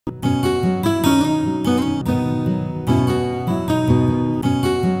Discussing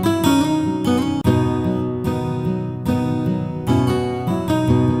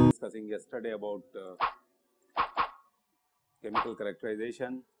yesterday about chemical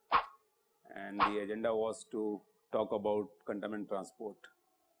characterization, and the agenda was to talk about contaminant transport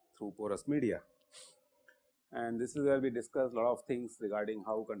through porous media. And this is where we discuss a lot of things regarding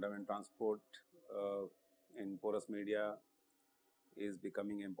how contaminant transport in porous media is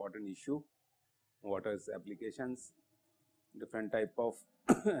becoming an important issue, what is applications, different type of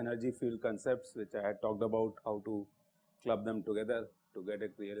energy field concepts which I had talked about, how to club them together to get a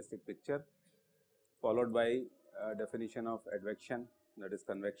realistic picture, followed by definition of advection, that is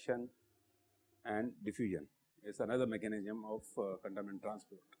convection, and diffusion. It is another mechanism of contaminant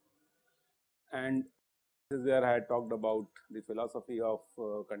transport. And this is where I had talked about the philosophy of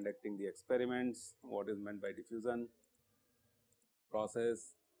conducting the experiments, what is meant by diffusion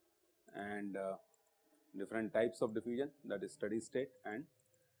process, and different types of diffusion, that is steady state and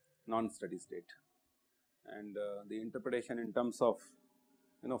non-steady state, and the interpretation in terms of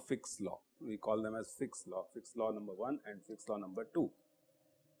Fick's law. We call them as Fick's law number 1 and Fick's law number 2.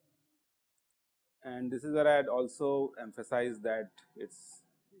 And this is where I had also emphasized that it's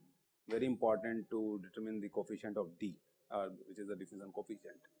very important to determine the coefficient of D, which is the diffusion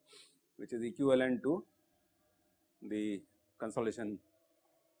coefficient, which is equivalent to the consolidation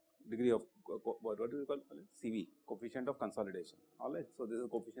degree of what do we call it? CV, coefficient of consolidation. All right. So this is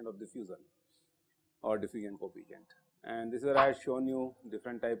coefficient of diffusion or diffusion coefficient. And this is where I have shown you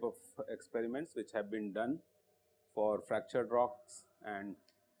different type of experiments which have been done for fractured rocks and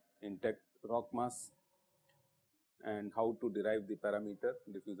intact rock mass, and how to derive the parameter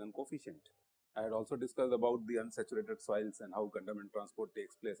diffusion coefficient. I had also discussed about the unsaturated soils and how contaminant transport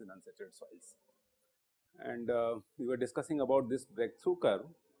takes place in unsaturated soils. And we were discussing about this breakthrough curve,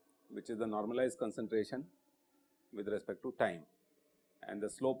 which is the normalized concentration with respect to time, and the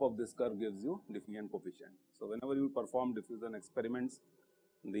slope of this curve gives you diffusion coefficient. So whenever you perform diffusion experiments,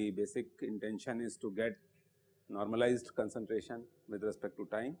 the basic intention is to get normalized concentration with respect to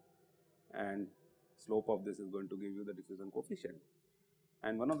time, and slope of this is going to give you the diffusion coefficient.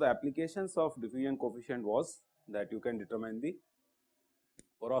 And one of the applications of diffusion coefficient was that you can determine the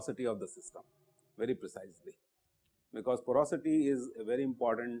porosity of the system very precisely, because porosity is a very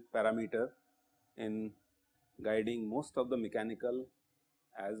important parameter in guiding most of the mechanical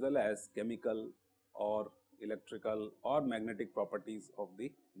as well as chemical or electrical or magnetic properties of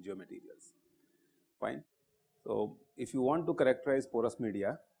the geomaterials. Fine. So if you want to characterize porous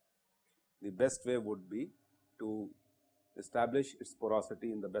media, the best way would be to establish its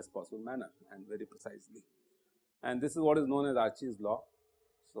porosity in the best possible manner and very precisely. And this is what is known as Archie's law.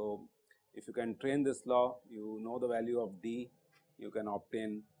 So if you can train this law, you know the value of D, you can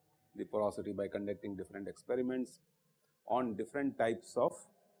obtain the porosity by conducting different experiments on different types of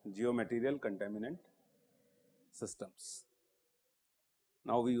geomaterial contaminant systems.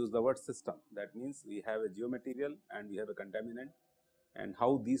 Now we use the word system. That means we have a geomaterial and we have a contaminant, and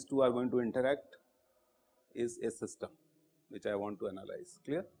how these two are going to interact is a system which I want to analyze.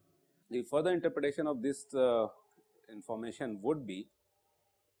 Clear? The further interpretation of this information would be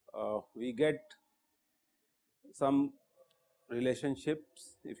we get some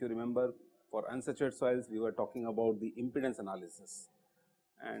relationships. If you remember, for unsaturated soils we were talking about the impedance analysis,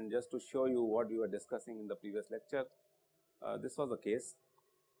 and just to show you what we were discussing in the previous lecture, this was a case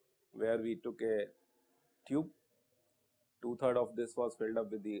where we took a tube, 2/3 of this was filled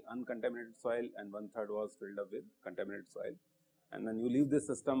up with the uncontaminated soil and 1/3 was filled up with contaminated soil, and then you leave this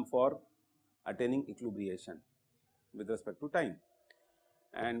system for attaining equilibration with respect to time.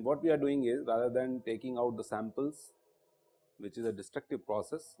 And what we are doing is, rather than taking out the samples, which is a destructive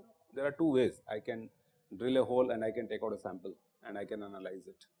process, there are two ways. I can drill a hole and I can take out a sample and I can analyze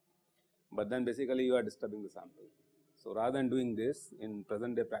it, but then basically you are disturbing the sample. So rather than doing this in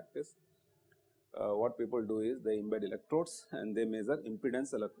present day practice, what people do is they embed electrodes and they measure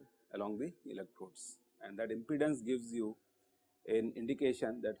impedance along the electrodes, and that impedance gives you an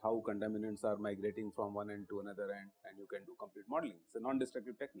indication that how contaminants are migrating from one end to another end, and you can do complete modeling. It's a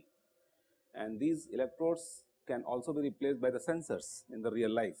non-destructive technique, and these electrodes can also be replaced by the sensors in the real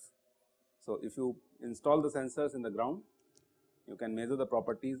life. So if you install the sensors in the ground, you can measure the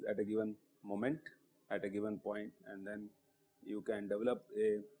properties at a given moment, at a given point, and then you can develop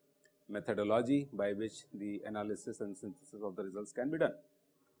a methodology by which the analysis and synthesis of the results can be done.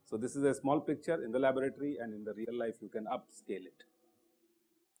 So this is a small picture in the laboratory, and in the real life you can upscale it.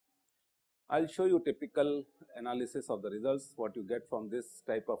 I'll show you typical analysis of the results, what you get from this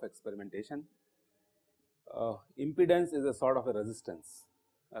type of experimentation. Impedance is a sort of a resistance.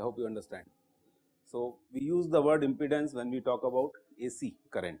 I hope you understand. So, we use the word impedance when we talk about AC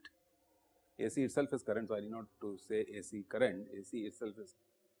current. AC itself is current, so I need not to say AC current, AC itself is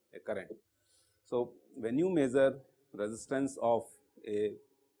a current. So, when you measure resistance of a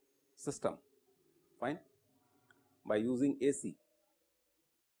system, fine, by using AC,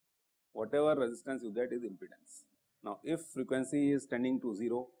 whatever resistance you get is impedance. Now, if frequency is tending to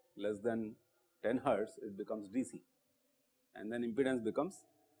 0 less than 10 hertz, it becomes DC, and then impedance becomes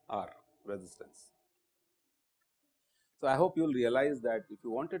R resistance. So, I hope you will realize that if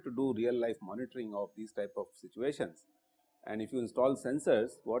you wanted to do real life monitoring of these type of situations, and if you install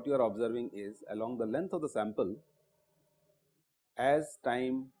sensors, what you are observing is along the length of the sample, as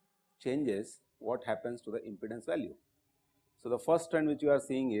time changes, what happens to the impedance value. So, the first trend which you are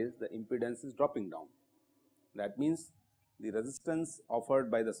seeing is the impedance is dropping down. That means the resistance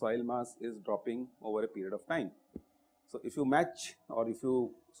offered by the soil mass is dropping over a period of time. So, if you match or if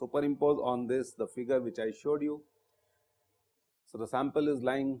you superimpose on this the figure which I showed you, so the sample is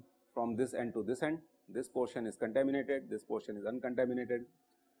lying from this end to this end, this portion is contaminated, this portion is uncontaminated.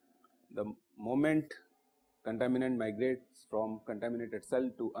 The moment contaminant migrates from contaminated cell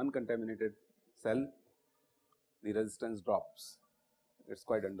to uncontaminated cell, the resistance drops. It is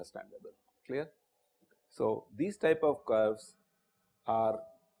quite understandable, clear. So, these type of curves are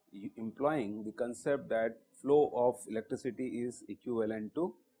employing the concept that flow of electricity is equivalent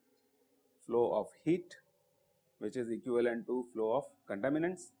to flow of heat, which is equivalent to flow of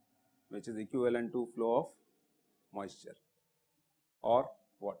contaminants, which is equivalent to flow of moisture or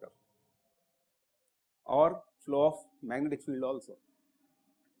water, or flow of magnetic field also.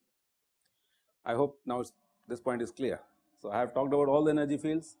 I hope now this point is clear. So, I have talked about all the energy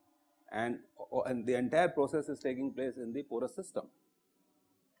fields, and the entire process is taking place in the porous system,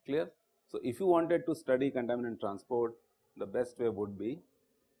 clear. So, if you wanted to study contaminant transport, the best way would be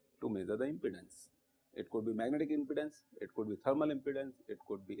to measure the impedance. It could be magnetic impedance, it could be thermal impedance, it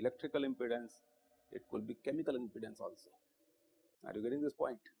could be electrical impedance, it could be chemical impedance also. Are you getting this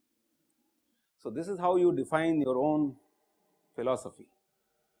point? So, this is how you define your own philosophy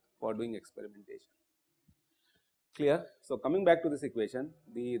for doing experimentation, clear. So, coming back to this equation,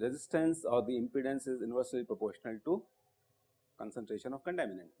 the resistance or the impedance is inversely proportional to concentration of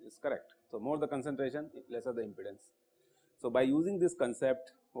contaminant, is correct. So, more the concentration, lesser the impedance. So, by using this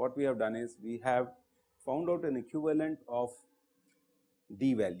concept, what we have done is we have found out an equivalent of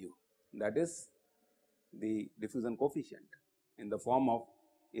D value, that is the diffusion coefficient in the form of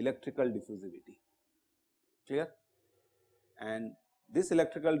electrical diffusivity, clear. And this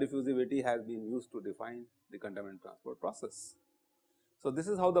electrical diffusivity has been used to define the contaminant transport process. So, this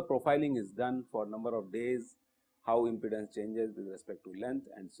is how the profiling is done for number of days, how impedance changes with respect to length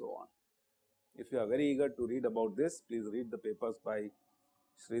and so on. If you are very eager to read about this, please read the papers by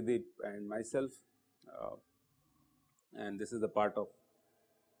Sridip and myself, and this is the part of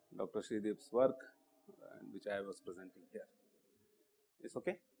Dr. Sridip's work which I was presenting here. Is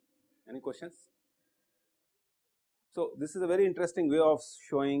okay? Any questions? So, this is a very interesting way of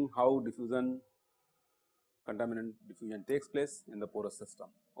showing how contaminant diffusion takes place in the porous system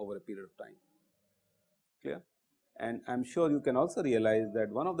over a period of time, clear. And I am sure you can also realize that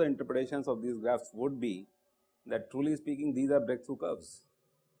one of the interpretations of these graphs would be that truly speaking these are breakthrough curves.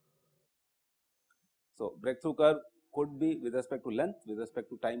 So, breakthrough curve could be with respect to length, with respect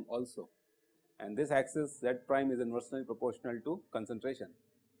to time also, and this axis Z prime is inversely proportional to concentration.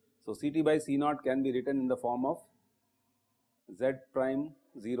 So, Ct by C naught can be written in the form of Z prime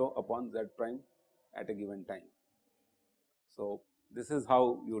 0 upon Z prime at a given time. So, this is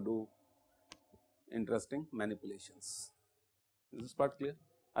how you do interesting manipulations. Is this part clear?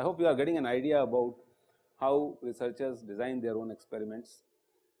 I hope you are getting an idea about how researchers design their own experiments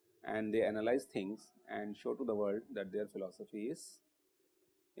and they analyze things and show to the world that their philosophy is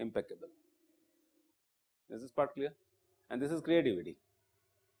impeccable. Is this part clear? And this is creativity.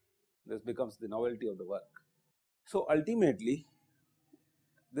 This becomes the novelty of the work. So, ultimately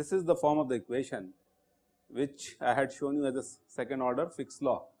this is the form of the equation which I had shown you as a second order fixed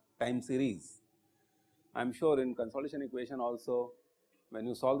law time series. I am sure in consolidation equation also, when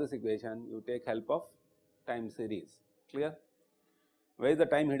you solve this equation you take help of time series, clear. Where is the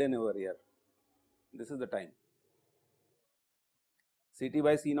time hidden over here? This is the time. Ct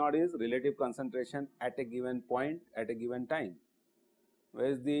by C naught is relative concentration at a given point at a given time. Where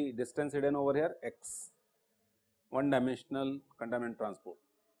is the distance hidden over here? X, one dimensional contaminant transport,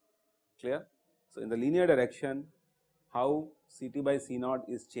 clear. So, in the linear direction, how Ct by C naught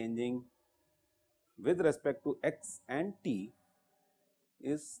is changing with respect to x and t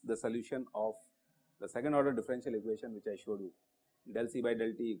is the solution of the second order differential equation which I showed you del C by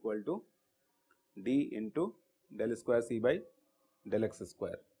del T equal to d into del square C by del x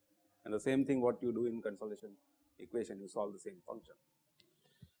square, and the same thing what you do in consolidation equation, you solve the same function.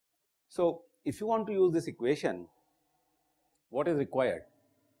 So, if you want to use this equation, what is required?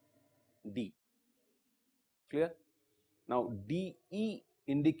 D, clear? Now, dE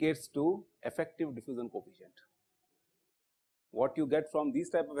indicates to effective diffusion coefficient. What you get from these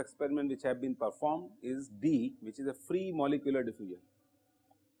type of experiment which have been performed is D, which is a free molecular diffusion.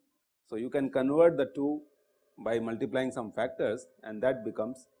 So, you can convert the two by multiplying some factors, and that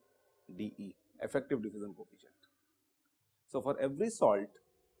becomes dE, effective diffusion coefficient. So, for every salt,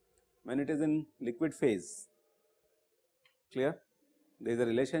 when it is in liquid phase, clear, there is a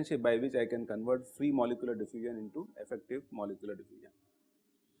relationship by which I can convert free molecular diffusion into effective molecular diffusion.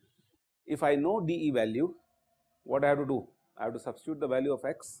 If I know dE value, what I have to do? I have to substitute the value of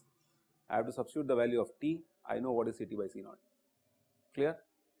x, I have to substitute the value of T, I know what is Ct by C naught, clear,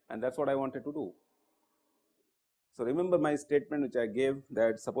 and that is what I wanted to do. So, remember my statement which I gave,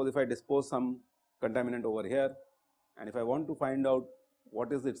 that suppose if I dispose some contaminant over here, and if I want to find out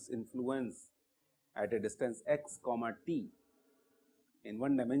what is its influence at a distance x comma t in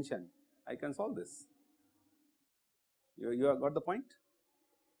one dimension, I can solve this. You have got the point?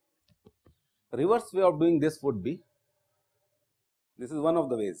 Reverse way of doing this would be, this is one of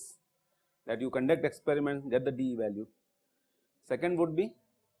the ways that you conduct experiments, get the dE value. Second would be,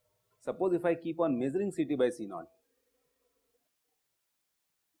 suppose if I keep on measuring Ct by C naught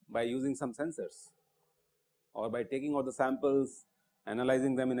by using some sensors, or by taking out the samples,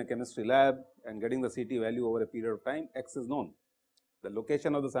 analyzing them in a chemistry lab and getting the Ct value over a period of time, x is known, the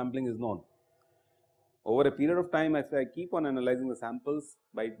location of the sampling is known. Over a period of time, if I keep on analyzing the samples,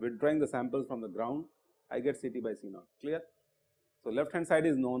 by withdrawing the samples from the ground, I get Ct by C naught, clear. So, left hand side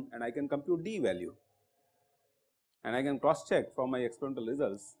is known, and I can compute d value, and I can cross check from my experimental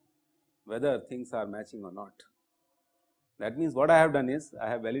results whether things are matching or not. That means, what I have done is, I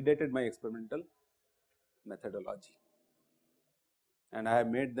have validated my experimental methodology, and I have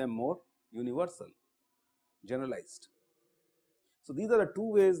made them more universal, generalized. So, these are the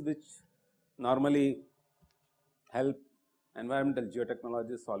two ways which normally help environmental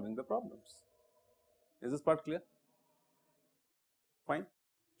geotechnologists solving the problems. Is this part clear? Fine.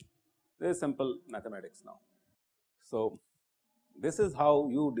 This is simple mathematics now. So, this is how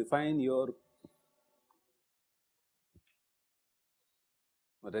you define your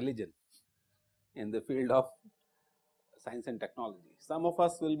religion in the field of science and technology. Some of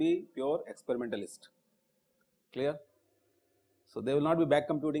us will be pure experimentalist, clear. So, they will not be back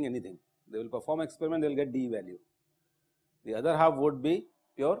computing anything, they will perform experiment, they will get dE value. The other half would be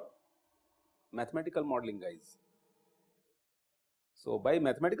pure mathematical modeling guys. So, by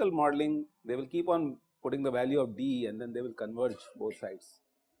mathematical modeling, they will keep on putting the value of dE, and then they will converge both sides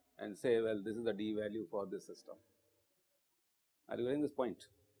and say, well, this is the dE value for this system. Are you getting this point?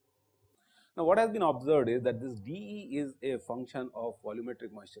 Now, what has been observed is that this dE is a function of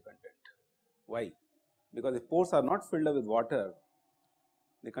volumetric moisture content. Why? Because if pores are not filled up with water,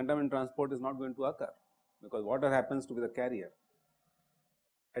 the contaminant transport is not going to occur, because water happens to be the carrier.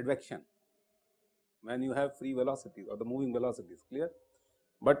 Advection, when you have free velocities or the moving velocities, clear.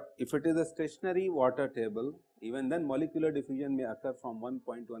 But if it is a stationary water table, even then molecular diffusion may occur from one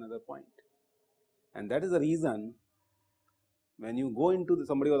point to another point, and that is the reason when you go into the,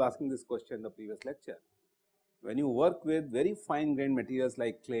 somebody was asking this question in the previous lecture, when you work with very fine grained materials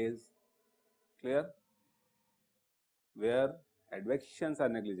like clays, clear, where advections are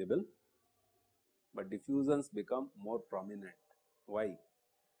negligible, but diffusions become more prominent. Why?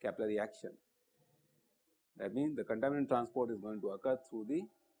 Capillary action. That means the contaminant transport is going to occur through the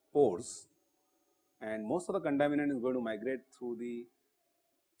pores, and most of the contaminant is going to migrate through the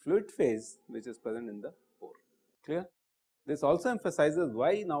fluid phase which is present in the pore, clear. This also emphasizes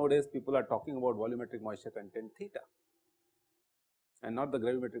why nowadays people are talking about volumetric moisture content theta and not the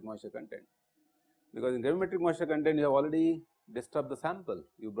gravimetric moisture content, because in gravimetric moisture content you have already disturbed the sample,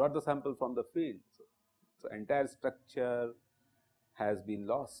 you brought the sample from the field, so entire structure has been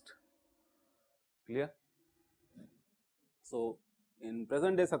lost, clear. So, in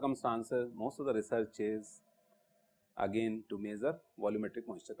present day circumstances, most of the research is again to measure volumetric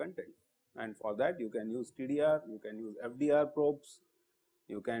moisture content, and for that you can use TDR, you can use FDR probes,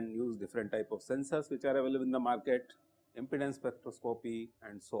 you can use different type of sensors which are available in the market, impedance spectroscopy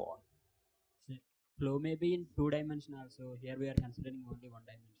and so on. So, flow may be in 2 dimension also, here we are considering only 1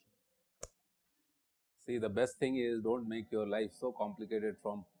 dimension. See, the best thing is, don't make your life so complicated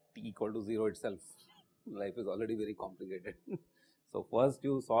from t equal to 0 itself. Life is already very complicated. So, first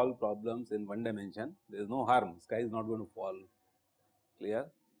you solve problems in 1 dimension, there is no harm, sky is not going to fall. Clear?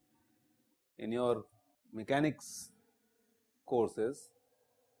 In your mechanics courses,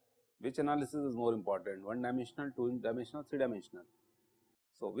 which analysis is more important, one dimensional, two dimensional, three dimensional?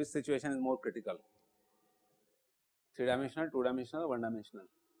 So, which situation is more critical, three dimensional, two dimensional, one dimensional,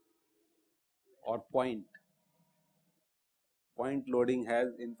 or point? Point loading has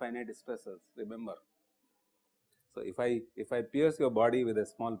infinite stressors, remember. So, if I pierce your body with a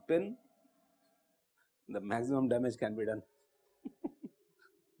small pin, the maximum damage can be done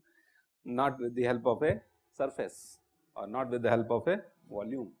not with the help of a surface or not with the help of a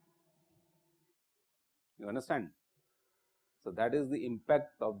volume. You understand? So, that is the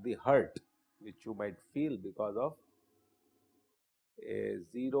impact of the hurt which you might feel because of a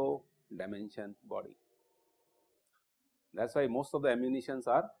 0 dimension body. That is why most of the ammunitions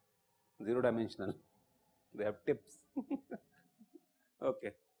are 0 dimensional, they have tips.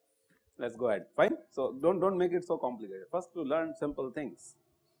 Okay, let us go ahead. Fine. So, don't make it so complicated. First, to learn simple things.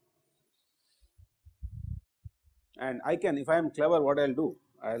 And I can, if I am clever, what I will do?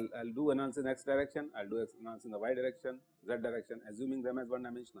 I'll do analysis in x direction, I'll do analysis in the y direction, z direction, assuming them as one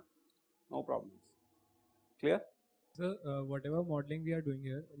dimensional. No problems. Clear? So whatever modeling we are doing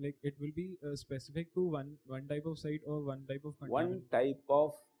here, like it will be specific to one type of site or one type of contaminant. One type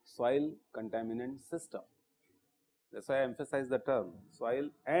of soil contaminant system. That's why I emphasize the term soil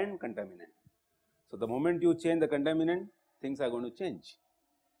and contaminant. So, the moment you change the contaminant, things are going to change.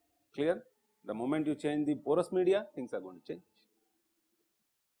 Clear? The moment you change the porous media, things are going to change.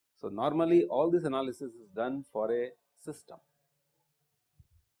 So, normally all this analysis is done for a system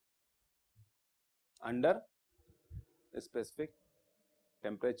under a specific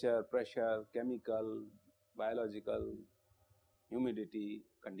temperature, pressure, chemical, biological, humidity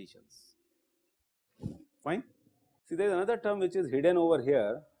conditions. Fine. See, there is another term which is hidden over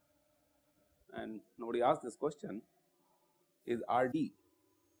here and nobody asked this question, is RD.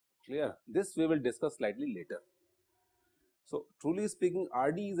 Clear? This we will discuss slightly later. So, truly speaking,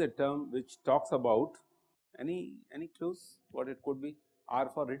 RD is a term which talks about any clues what it could be? R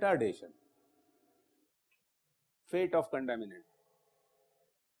for retardation, fate of contaminant.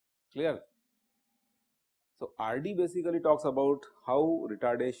 Clear? So, RD basically talks about how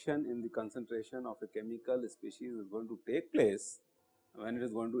retardation in the concentration of a chemical species is going to take place when it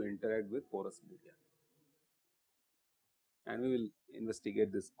is going to interact with porous media, and we will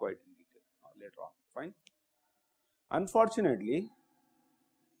investigate this quite in detail later on. Fine. Unfortunately,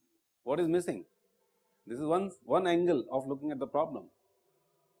 what is missing? This is one angle of looking at the problem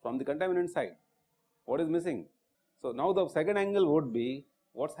from the contaminant side. What is missing? So, now the second angle would be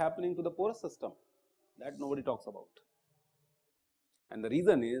what is happening to the porous system, that nobody talks about. And the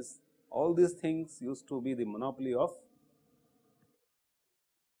reason is all these things used to be the monopoly of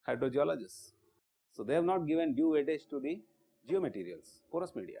hydrogeologists. So, they have not given due weightage to the geomaterials,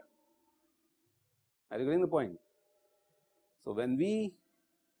 porous media. Are you getting the point? So, when we,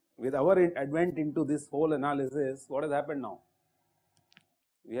 with our advent into this whole analysis, what has happened now?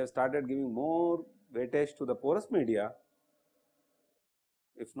 We have started giving more weightage to the porous media,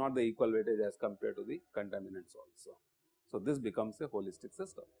 if not the equal weightage as compared to the contaminants also. So, this becomes a holistic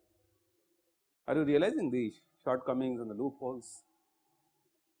system. Are you realizing the shortcomings and the loopholes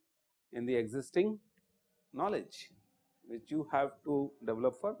in the existing knowledge which you have to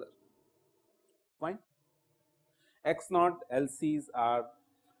develop further? Fine. X naught LCs are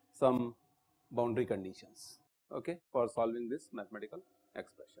some boundary conditions, okay, for solving this mathematical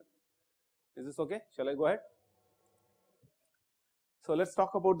expression. Is this okay? Shall I go ahead? So, let us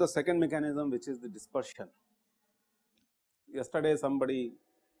talk about the second mechanism, which is the dispersion. Yesterday somebody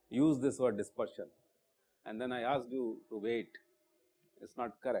used this word dispersion and then I asked you to wait, it is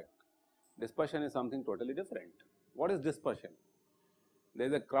not correct. Dispersion is something totally different. What is dispersion? There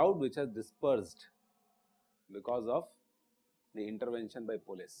is a crowd which has dispersed because of the intervention by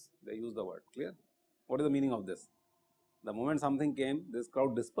police. They use the word. Clear? What is the meaning of this? The moment something came, this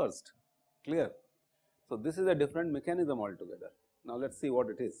crowd dispersed. Clear? So, this is a different mechanism altogether. Now, let us see what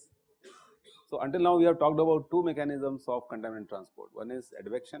it is. So, until now we have talked about two mechanisms of contaminant transport. One is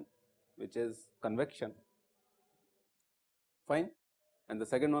advection, which is convection, fine, and the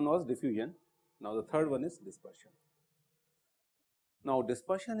second one was diffusion. Now, the third one is dispersion. Now,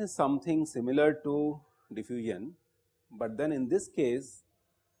 dispersion is something similar to diffusion, but then in this case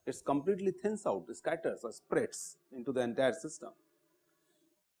it is completely thins out, scatters or spreads into the entire system.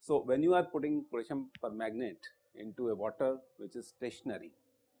 So, when you are putting potassium permanganate into a water which is stationary,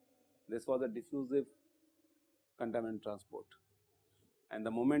 this was a diffusive contaminant transport, and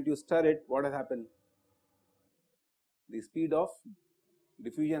the moment you stir it, what has happened? The speed of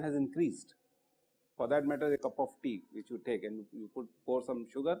diffusion has increased. for that matter a cup of tea which you take and you pour some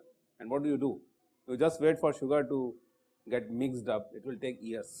sugar, and what do? You just wait for sugar to get mixed up. It will take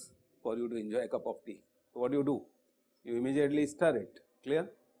years for you to enjoy a cup of tea. So, what do? You immediately stir it. Clear?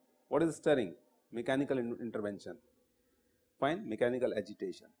 What is stirring? Mechanical intervention. Fine, mechanical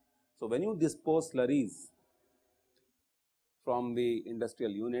agitation. So, when you dispose slurries from the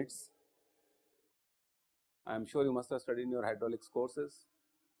industrial units, I am sure you must have studied in your hydraulics courses.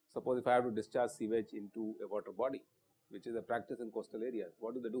 Suppose if I have to discharge sewage into a water body, which is a practice in coastal areas,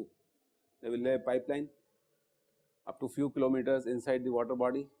 what do? They will lay a pipeline up to few kilometers inside the water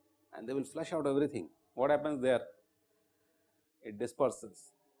body and they will flush out everything. What happens there? It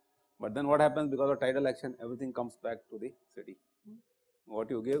disperses. But then what happens because of tidal action, everything comes back to the city. What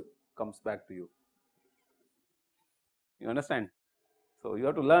you give comes back to you. You understand? So, you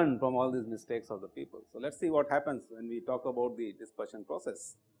have to learn from all these mistakes of the people. So, let us see what happens when we talk about the dispersion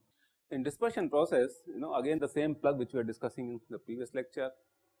process. In dispersion process, again the same plug which we were discussing in the previous lecture.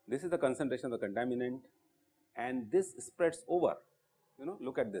 This is the concentration of the contaminant and this spreads over.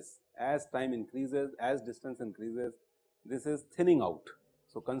 Look at this, as time increases, as distance increases, this is thinning out.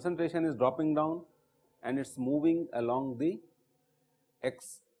 So, concentration is dropping down and it is moving along the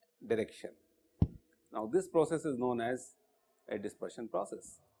x direction. Now, this process is known as a dispersion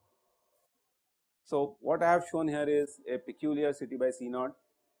process. So, what I have shown here is a peculiar Ct by C naught,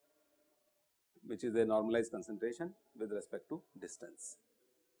 which is a normalized concentration with respect to distance.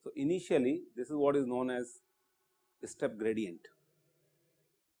 So, initially this is what is known as step gradient.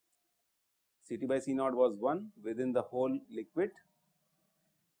 Ct by C naught was 1 within the whole liquid.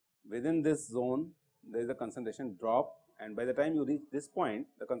 Within this zone there is a concentration drop, and by the time you reach this point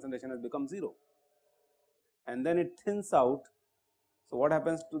the concentration has become 0 and then it thins out. So, what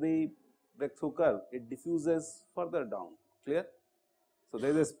happens to the breakthrough curve? It diffuses further down. Clear? So,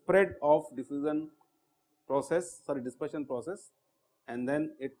 there is a spread of dispersion process, and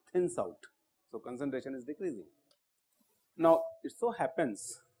then it thins out. So, concentration is decreasing. Now, it so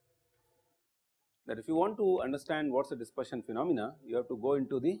happens that if you want to understand what is the dispersion phenomena, you have to go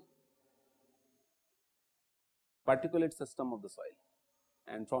into the particulate system of the soil,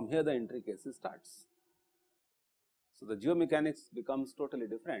 and from here the intricacy starts. So, the geomechanics becomes totally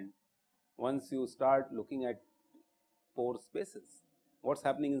different once you start looking at pore spaces, what is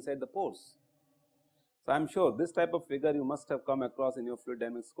happening inside the pores. So, I am sure this type of figure you must have come across in your fluid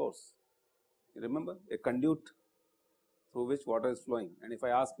dynamics course. You remember a conduit through which water is flowing, and if I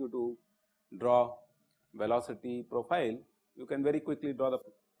ask you to draw velocity profile, you can very quickly draw the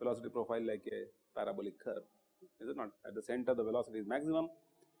velocity profile like a parabolic curve, is it not? At the center the velocity is maximum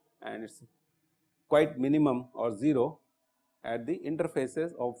and it is quite minimum or 0 at the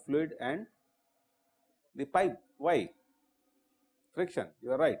interfaces of fluid and the pipe. Why? Friction,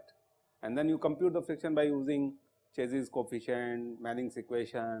 you are right, and then you compute the friction by using Chase's coefficient, Manning's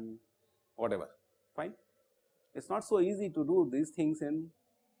equation, whatever, fine. It is not so easy to do these things in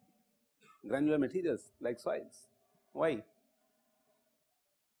granular materials like soils. Why?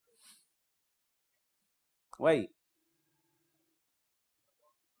 Why?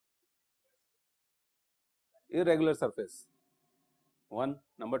 Irregular surface, 1,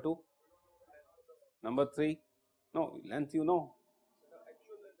 number 2, number 3, no, length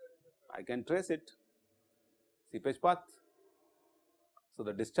I can trace it, seepage path. So,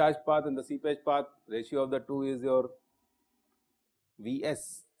 the discharge path and the seepage path, ratio of the two is your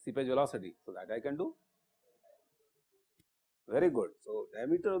Vs, seepage velocity. So, that I can do. Very good. So,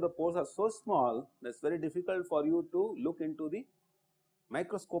 diameter of the pores are so small that it is very difficult for you to look into the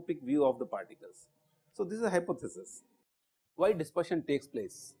microscopic view of the particles. So, this is a hypothesis. Why dispersion takes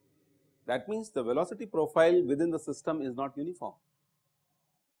place? That means the velocity profile within the system is not uniform.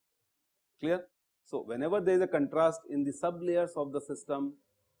 Clear? So, whenever there is a contrast in the sub layers of the system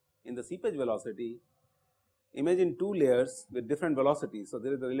in the seepage velocity, imagine 2 layers with different velocities. So,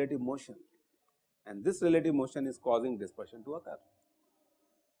 there is a relative motion, and this relative motion is causing dispersion to occur.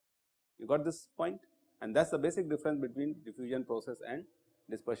 You got this point? And that is the basic difference between diffusion process and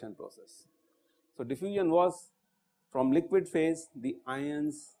dispersion process. So, diffusion was from liquid phase, the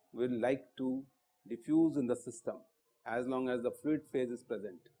ions will like to diffuse in the system as long as the fluid phase is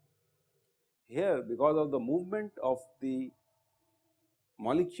present. Here, because of the movement of the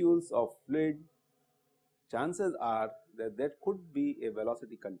molecules of fluid, chances are that there could be a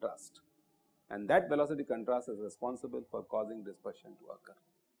velocity contrast, and that velocity contrast is responsible for causing dispersion to occur.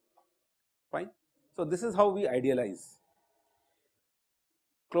 Fine. So, this is how we idealize.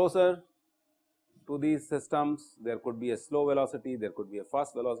 Closer to these systems, there could be a slow velocity, there could be a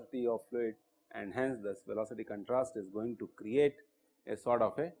fast velocity of fluid, and hence this velocity contrast is going to create a sort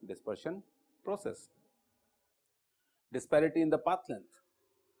of a dispersion process. Disparity in the path length.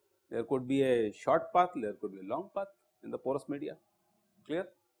 There could be a short path, there could be a long path in the porous media, clear.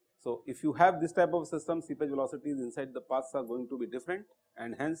 So, if you have this type of system, seepage velocities inside the paths are going to be different,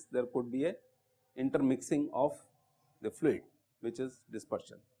 and hence there could be a intermixing of the fluid, which is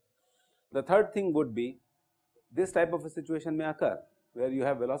dispersion. The third thing would be, this type of a situation may occur where you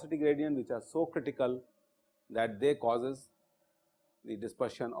have velocity gradient which are so critical that they causes the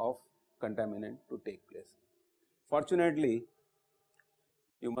dispersion of contaminant to take place. Fortunately,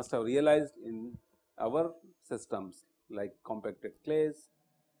 you must have realized in our systems like compacted clays,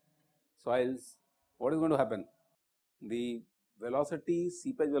 soils, what is going to happen? The velocity,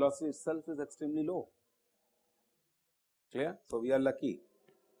 seepage velocity itself is extremely low, clear. So, we are lucky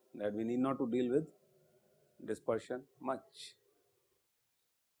that we need not to deal with dispersion much,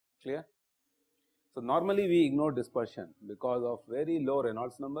 clear. So, normally we ignore dispersion because of very low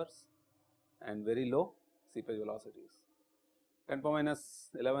Reynolds numbers and very low seepage velocities. 10 power minus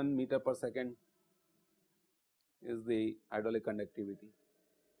 11 meter per second is the hydraulic conductivity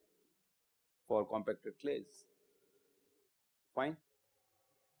for compacted clays, fine.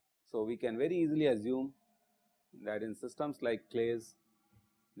 So, we can very easily assume that in systems like clays,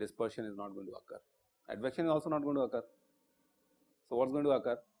 dispersion is not going to occur, advection is also not going to occur. So, what is going to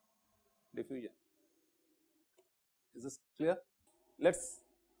occur? Diffusion. Is this clear? Let us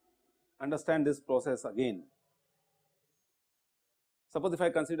understand this process again. Suppose if I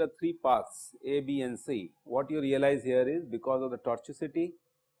consider three paths A, B and C, what you realize here is because of the tortuosity,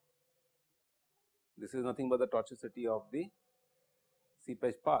 this is nothing but the tortuosity of the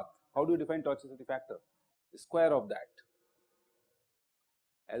seepage path. How do you define tortuosity factor? The square of that,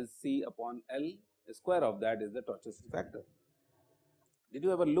 LC upon L, the square of that is the tortuosity factor. Did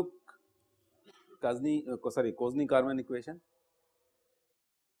you ever look Kozny-Karman equation?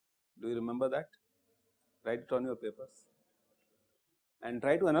 Do you remember that? Write it on your papers and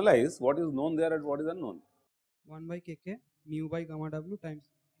try to analyze what is known there and what is unknown. 1 by kk mu by gamma w times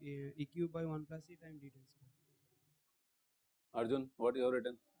eq by 1 plus c times d square. Arjun, what you have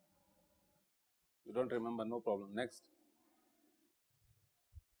written? You don't remember, no problem. Next.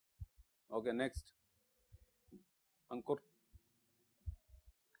 Okay, next. Ankur.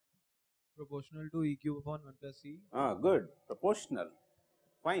 Proportional to E cube upon 1 plus C. Good. Proportional.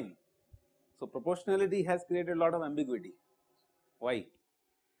 Fine. So, proportionality has created a lot of ambiguity. Why?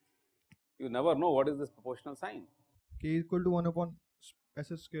 You never know what is this proportional sign. K is equal to 1 upon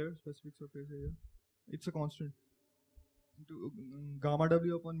SS square, specific surface area. It's a constant. Into gamma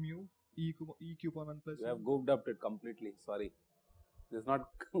W upon mu E cube upon 1 plus You C. have goofed up it completely. Sorry. This is not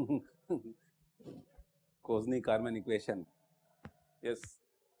Kozny-Karman equation. Yes.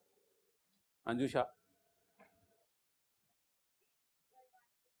 Anjusha.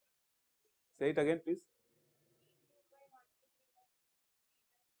 Say it again, please.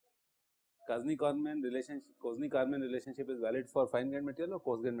 Kozny-Karman relationship is valid for fine grained material or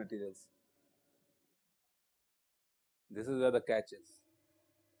coarse grained materials? This is where the catch is.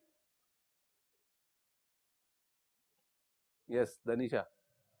 Yes, Danisha.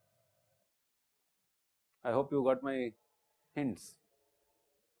 I hope you got my hints.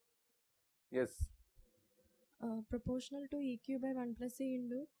 Yes. Proportional to EQ by 1 plus C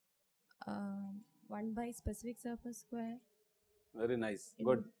into 1 by specific surface square. Very nice.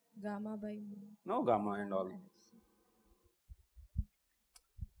 Good. Gamma by No gamma and all.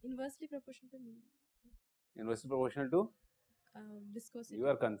 Inversely proportional to mu. Inversely proportional to? Viscosity. You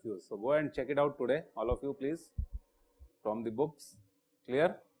are confused. So, go and check it out today, all of you please, from the books.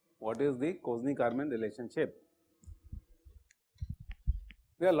 Clear? What is the Kozny-Karman relationship?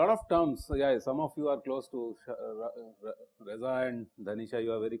 There are a lot of terms. So, yeah, some of you are close to Reza and Dhanisha,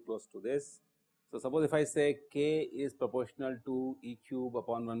 you are very close to this. So, suppose if I say K is proportional to E cube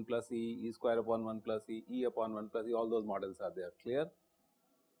upon 1 plus E, E square upon 1 plus E, E upon 1 plus E, all those models are there, clear?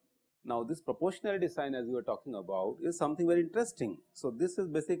 Now, this proportionality sign as we were talking about is something very interesting. So, this is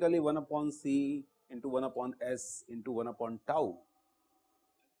basically 1 upon C into 1 upon S into 1 upon tau.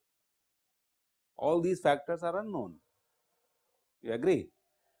 All these factors are unknown. You agree?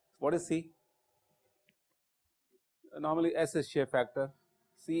 What is C? Normally S is shape factor,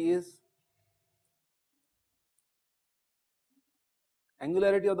 C is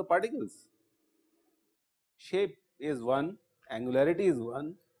angularity of the particles. Shape is 1, angularity is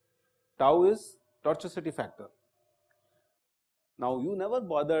 1, tau is tortuosity factor. Now, you never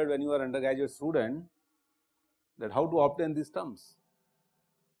bothered when you were undergraduate student that how to obtain these terms.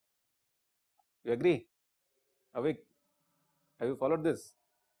 You agree? Avik, have you followed this?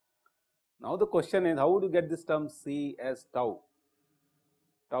 Now, the question is how would you get this term C as tau?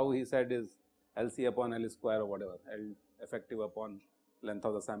 Tau he said is LC upon L square or whatever, L effective upon length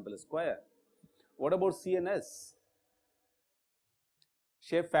of the sample square. What about CNS?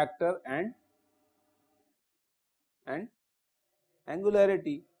 Shape factor and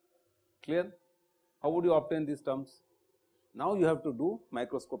angularity. Clear? How would you obtain these terms? Now you have to do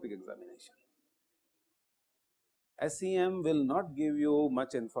microscopic examination. SEM will not give you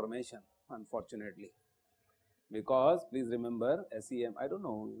much information, unfortunately, because please remember SEM, I don't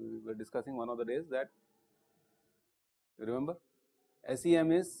know, we were discussing one of the days that, you remember,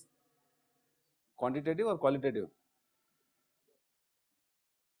 SEM is quantitative or qualitative?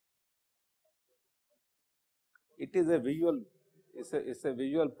 It is a visual, it's a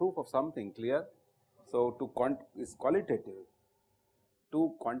visual proof of something, clear? So, is qualitative.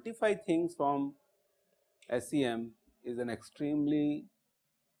 To quantify things from SEM is an extremely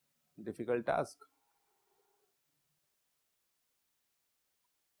difficult task,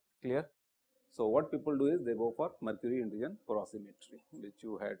 clear? So, what people do is they go for mercury intrusion porosimetry, which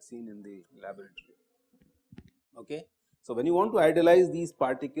you had seen in the laboratory. Okay. So, when you want to idealize these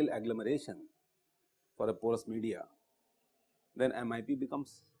particle agglomeration for a porous media, then MIP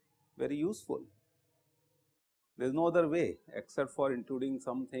becomes very useful. There is no other way except for including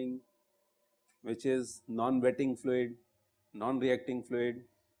something which is non-wetting fluid, non-reacting fluid,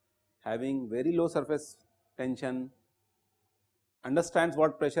 having very low surface tension, understands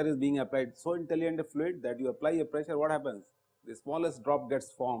what pressure is being applied, so intelligent a fluid that you apply a pressure, what happens? The smallest drop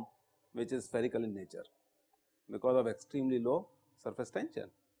gets formed, which is spherical in nature because of extremely low surface tension,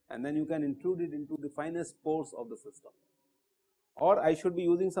 and then you can include it into the finest pores of the system. Or I should be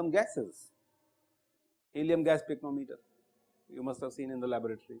using some gases, helium gas pycnometer, you must have seen in the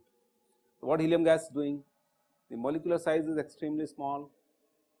laboratory. So, what helium gas is doing? The molecular size is extremely small,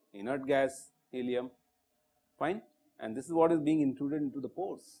 inert gas helium, fine, and this is what is being included into the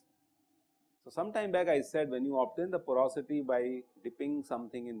pores. So, some time back I said when you obtain the porosity by dipping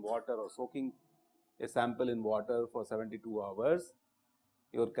something in water or soaking a sample in water for 72 hours,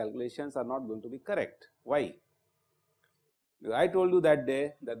 your calculations are not going to be correct. Why? I told you that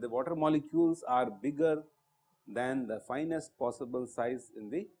day that the water molecules are bigger than the finest possible size in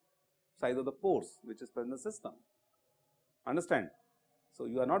the size of the pores which is present in the system. Understand? So,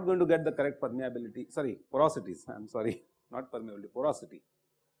 you are not going to get the correct permeability, sorry, porosities, I am sorry, not permeability, porosity.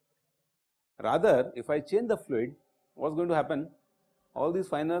 Rather, if I change the fluid, what is going to happen? All these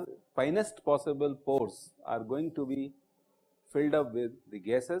finest possible pores are going to be filled up with the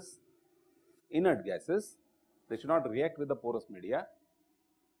gases, inert gases. They should not react with the porous media,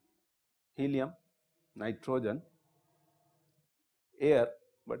 helium, nitrogen, air,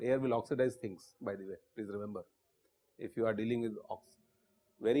 but air will oxidize things, by the way, please remember. If you are dealing with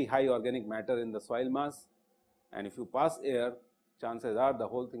very high organic matter in the soil mass, and if you pass air, chances are the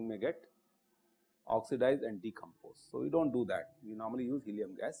whole thing may get oxidized and decompose. So, we do not do that, we normally use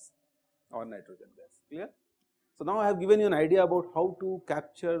helium gas or nitrogen gas, clear. So, now I have given you an idea about how to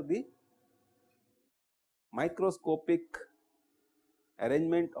capture the microscopic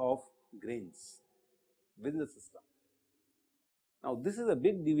arrangement of grains within the system. Now, this is a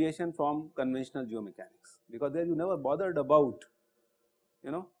big deviation from conventional geomechanics, because there you never bothered about,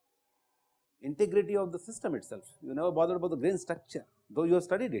 integrity of the system itself, you never bothered about the grain structure, though you have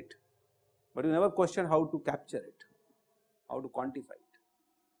studied it, but you never questioned how to capture it, how to quantify it.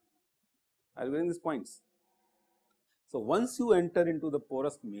 Are you getting these points? So, once you enter into the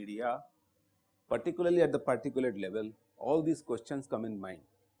porous media, particularly at the particulate level, all these questions come in mind,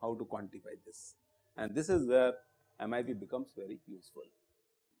 how to quantify this, and this is where MIP becomes very useful.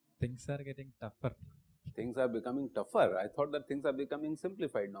 Things are getting tougher. Things are becoming tougher. I thought that things are becoming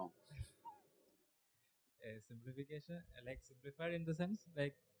simplified now. Simplification, like simplified in the sense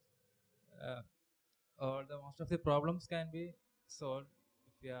like or the most of the problems can be solved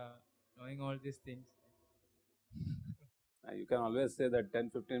if you are knowing all these things. You can always say that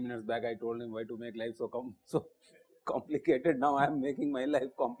 10-15 minutes back I told him why to make life so complicated. Now I am making my life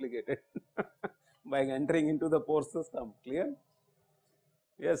complicated by entering into the pore system. Clear?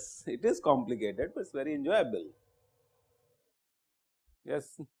 Yes, it is complicated, but it's very enjoyable.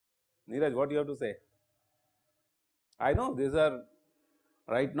 Yes, Neeraj, what do you have to say? I know these are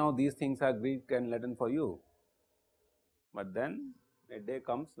right now, these things are Greek and Latin for you, but then a day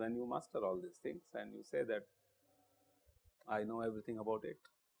comes when you master all these things and you say that I know everything about it,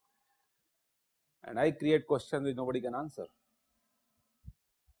 and I create questions which nobody can answer.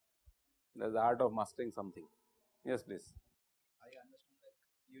 That is the art of mastering something. Yes, please. I understand, like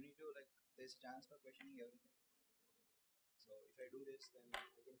you need to, like there's chance for questioning everything. So if I do this, then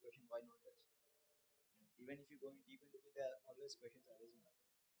I can question why not this. And even if you go in deep into it, there are always questions arising.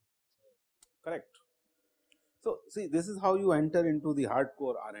 So correct. So, see, this is how you enter into the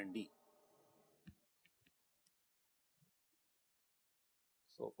hardcore R&D.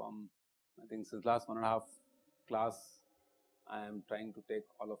 So, from I think since last 1.5 class, I am trying to take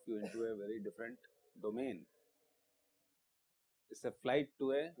all of you into a very different domain. It's a flight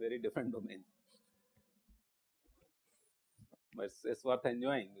to a very different domain, but it's worth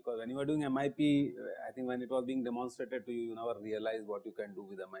enjoying, because when you are doing MIP, I think when it was being demonstrated to you, you never realized what you can do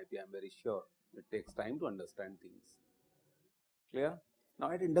with MIP. I am very sure it takes time to understand things. Clear?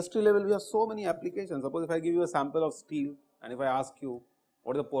 Now, at industry level, we have so many applications. Suppose if I give you a sample of steel, and if I ask you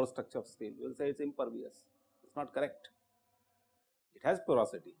what is the pore structure of steel, you will say it's impervious. It's not correct. It has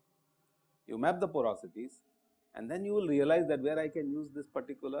porosity. You map the porosities, and then you will realize that where I can use this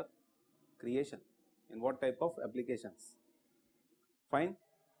particular creation, in what type of applications. Fine.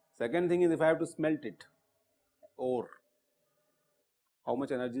 Second thing is, if I have to smelt it, ore, how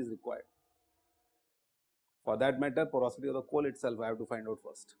much energy is required? For that matter, porosity of the coal itself I have to find out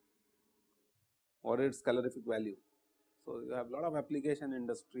first. What is its calorific value? So, you have a lot of application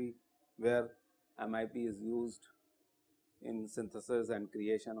industry where MIP is used in synthesis and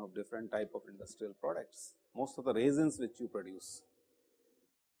creation of different type of industrial products. Most of the resins which you produce,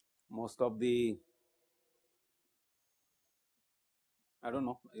 most of the, I don't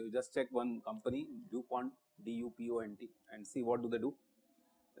know, you just check one company, DuPont, DuPont, and see what do they do.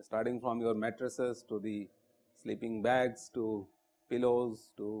 Starting from your mattresses to the sleeping bags to pillows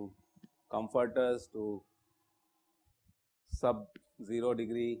to comforters to sub-0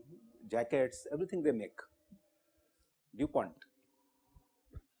 degree jackets, everything they make. DuPont,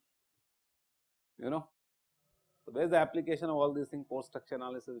 you know. So, where is the application of all these things? Pore structure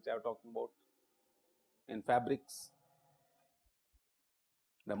analysis, which I am talking about, in fabrics.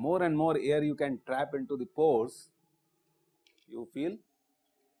 The more and more air you can trap into the pores, you feel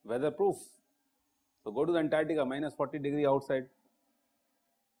weatherproof. So, go to the Antarctica, minus 40 degree outside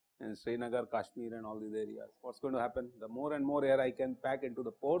in Srinagar, Kashmir and all these areas. What is going to happen? The more and more air I can pack into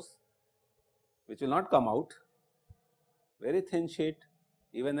the pores, which will not come out, very thin sheet,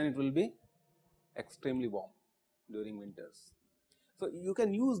 even then it will be extremely warm during winters. So, you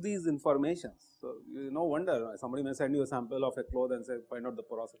can use these informations. So, no wonder somebody may send you a sample of a cloth and say find out the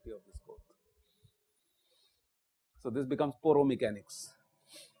porosity of this cloth. So, this becomes poromechanics.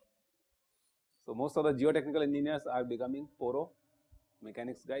 So, most of the geotechnical engineers are becoming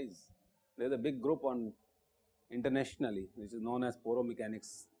poromechanics guys. There is a big group on internationally which is known as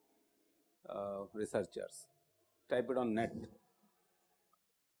poromechanics researchers. Type it on net.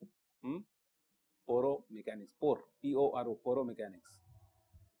 Poromechanics, P-O-R-O, poromechanics.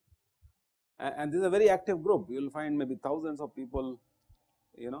 And this is a very active group. You will find maybe thousands of people,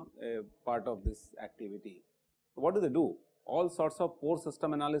 a part of this activity. So, what do they do? All sorts of pore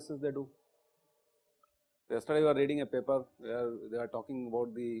system analysis they do. Yesterday, you were reading a paper where they are talking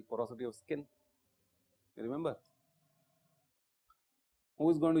about the porosity of skin. You remember? Who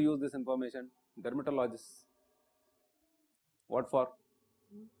is going to use this information? Dermatologists. What for?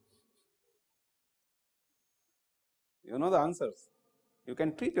 You know the answers. You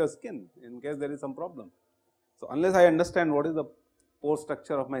can treat your skin in case there is some problem. So, unless I understand what is the pore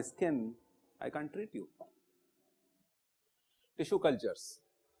structure of my skin, I can't treat you. Tissue cultures,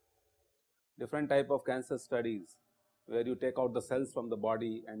 different type of cancer studies where you take out the cells from the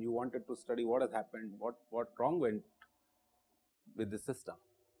body and you wanted to study what has happened, what wrong went with the system.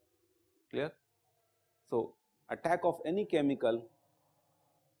 Clear? So, attack of any chemical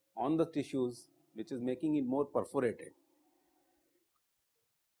on the tissues which is making it more perforated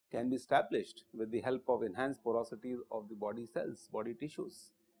can be established with the help of enhanced porosity of the body cells, body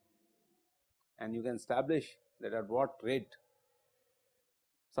tissues, and you can establish that at what rate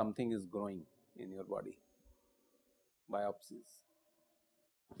something is growing in your body. Biopsies.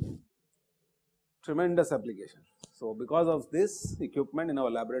 Tremendous application. So, because of this equipment in our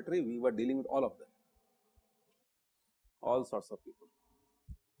laboratory, we were dealing with all of them, all sorts of people,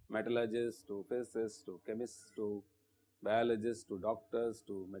 metallurgists to physicists to chemists to biologists to doctors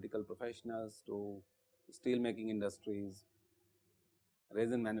to medical professionals to steel making industries,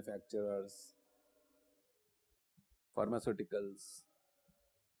 resin manufacturers, pharmaceuticals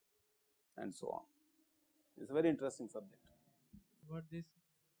and so on. It is a very interesting subject. About this,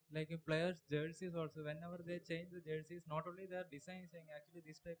 like a player's jerseys also, whenever they change the jerseys, not only their design saying, actually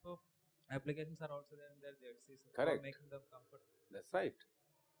this type of applications are also there in their jerseys. Correct. For making them comfortable. That's right.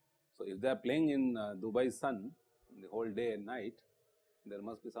 So, if they are playing in Dubai sun the whole day and night, there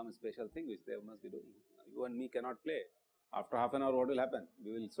must be some special thing which they must be doing. You and me cannot play. After half an hour, what will happen?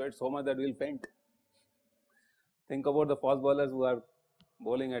 We will sweat so much that we will faint. Think about the fast bowlers who are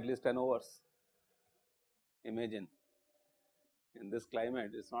bowling at least 10 overs. Imagine in this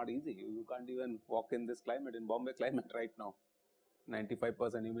climate, it's not easy. You can't even walk in this climate, in Bombay climate right now.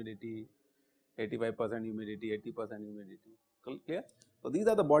 95% humidity, 85% humidity, 80% humidity. Clear? So, these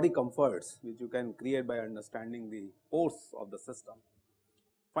are the body comforts which you can create by understanding the pores of the system.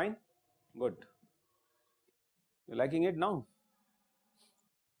 Fine? Good. You liking it now?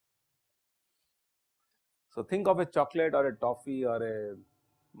 So, think of a chocolate or a toffee or a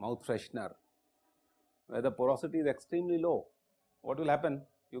mouth freshener where the porosity is extremely low. What will happen?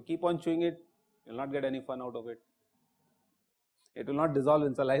 You keep on chewing it, you will not get any fun out of it. It will not dissolve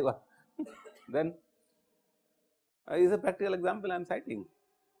in saliva. Then is a practical example I am citing.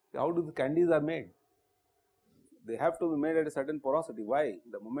 How do the candies are made? They have to be made at a certain porosity. Why?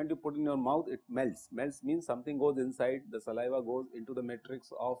 The moment you put in your mouth, it melts. Melts means something goes inside, the saliva goes into the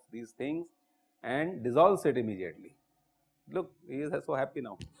matrix of these things and dissolves it immediately. Look, he is so happy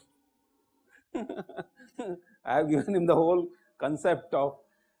now. I have given him the whole concept of,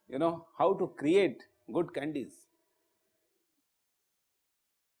 how to create good candies.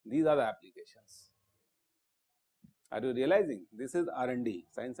 These are the applications. Are you realizing? This is R&D,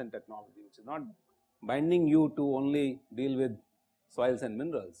 science and technology, which is not binding you to only deal with soils and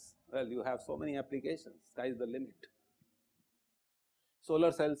minerals. Well, you have so many applications, sky is the limit.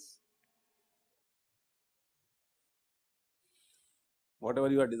 Solar cells, whatever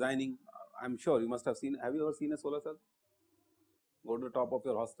you are designing, I am sure you must have seen. Have you ever seen a solar cell? Go to the top of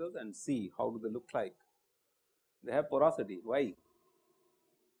your hostels and see how do they look like. They have porosity. Why?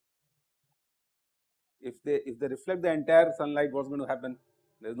 If they reflect the entire sunlight, what's going to happen?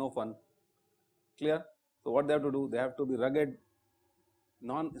 There is no fun. Clear? So, what they have to do? They have to be rugged,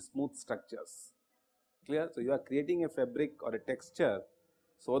 non-smooth structures. Clear? So, you are creating a fabric or a texture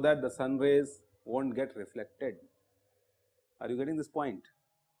so that the sun rays won't get reflected. Are you getting this point?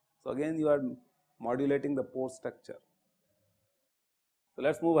 So, again you are modulating the pore structure. So,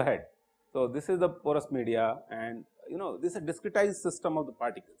 let us move ahead. So, this is the porous media, and this is a discretized system of the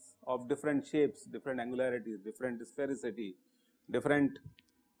particles of different shapes, different angularities, different sphericity, different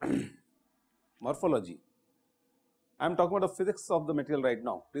morphology. I am talking about the physics of the material right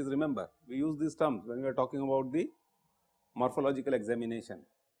now. Please remember, we use these terms when we are talking about the morphological examination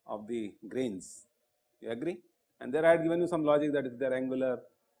of the grains. You agree? And there I had given you some logic that if they are angular,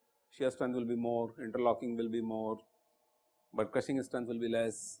 shear strength will be more, interlocking will be more, but crushing strength will be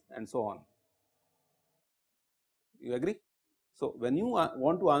less, and so on. You agree? So, when you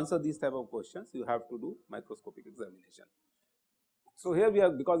want to answer these type of questions, you have to do microscopic examination. So, here we are,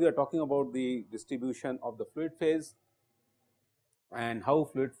 because we are talking about the distribution of the fluid phase and how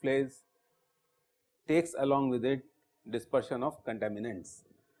fluid phase takes along with it dispersion of contaminants.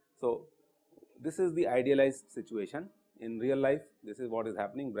 So, this is the idealized situation. In real life, this is what is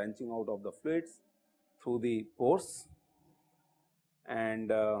happening, branching out of the fluids through the pores,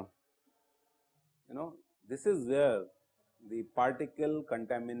 and this is where the particle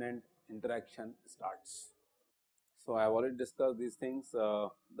contaminant interaction starts. So, I have already discussed these things. The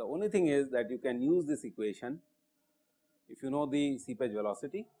only thing is that you can use this equation if you know the seepage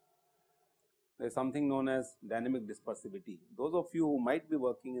velocity. There is something known as dynamic dispersivity. Those of you who might be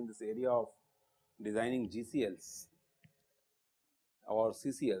working in this area of designing GCLs or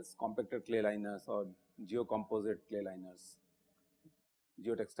CCLs, compacted clay liners, or geocomposite clay liners,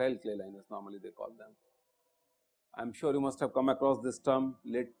 geotextile clay liners normally they call them. I am sure you must have come across this term,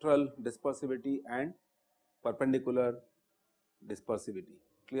 lateral dispersivity and perpendicular dispersivity.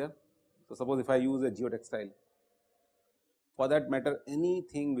 Clear? So, suppose if I use a geotextile, for that matter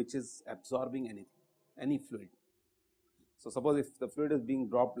anything which is absorbing anything, any fluid. So, suppose if the fluid is being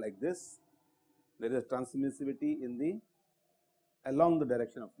dropped like this, there is a transmissivity in the along the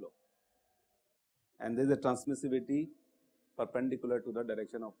direction of flow, and there is a transmissivity perpendicular to the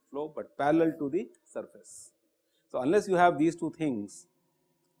direction of flow, but parallel to the surface. So, unless you have these two things,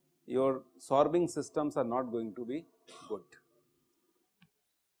 your sorbing systems are not going to be good.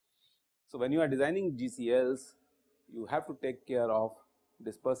 So, when you are designing GCLs, you have to take care of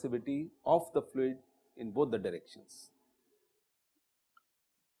dispersivity of the fluid in both the directions.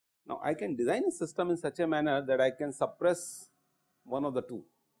 Now, I can design a system in such a manner that I can suppress one of the two.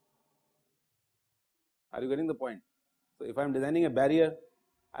 Are you getting the point? So, if I am designing a barrier,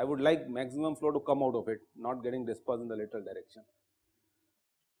 I would like maximum flow to come out of it, not getting dispersed in the lateral direction.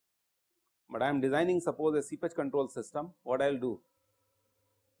 But I am designing, suppose, a seepage control system. What I will do?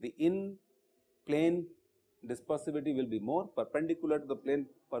 The in plane dispersivity will be more, perpendicular to the plane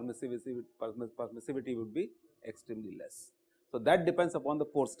permissivity would be extremely less. So, that depends upon the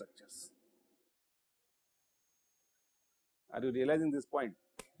pore structures. Are you realizing this point?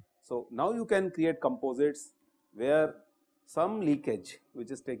 So, now you can create composites where some leakage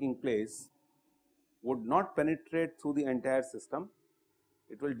which is taking place would not penetrate through the entire system,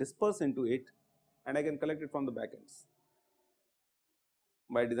 it will disperse into it and I can collect it from the back ends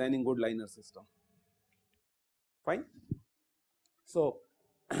by designing good liner system, fine. So,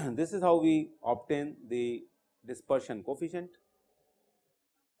 this is how we obtain the dispersion coefficient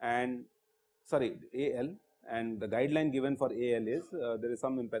and sorry AL, and the guideline given for AL is there is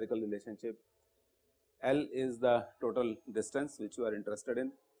some empirical relationship. L is the total distance which you are interested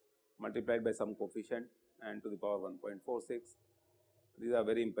in multiplied by some coefficient and to the power 1.46. These are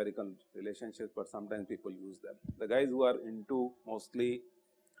very empirical relationships, but sometimes people use them. The guys who are into mostly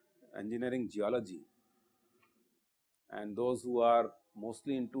engineering geology and those who are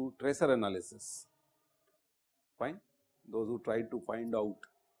mostly into tracer analysis, fine, those who try to find out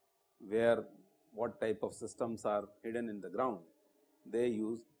where what type of systems are hidden in the ground, they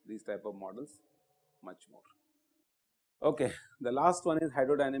use these type of models much more. Okay. The last one is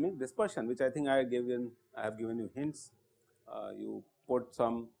hydrodynamic dispersion, which I think I have given you hints. You put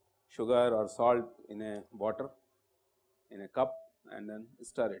some sugar or salt in a water in a cup and then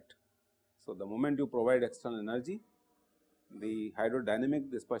stir it. So, the moment you provide external energy, the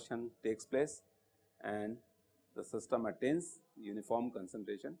hydrodynamic dispersion takes place and the system attains uniform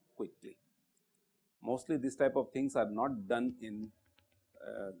concentration quickly. Mostly these type of things are not done in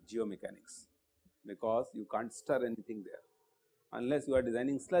geomechanics, because you can't stir anything there unless you are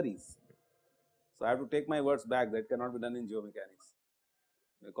designing slurries. So, I have to take my words back, that cannot be done in geomechanics,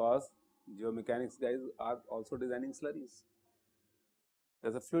 because geomechanics guys are also designing slurries. There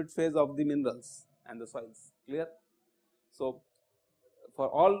is a fluid phase of the minerals and the soils, clear. So, for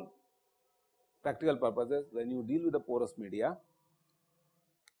all practical purposes, when you deal with the porous media,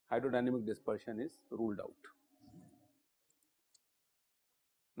 hydrodynamic dispersion is ruled out.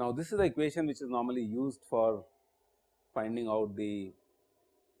 Now, this is the equation which is normally used for finding out the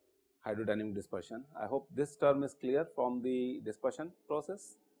hydrodynamic dispersion. I hope this term is clear from the dispersion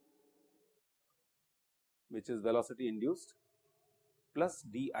process, which is velocity induced plus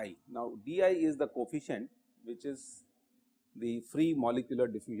di. Now, di is the coefficient which is the free molecular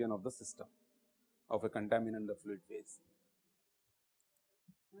diffusion of the system of a contaminant in the fluid phase.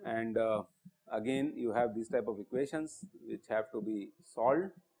 And again you have these type of equations which have to be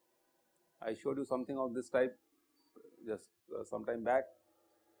solved. I showed you something of this type just some time back,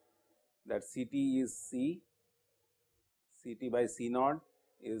 that Ct is C, Ct by C naught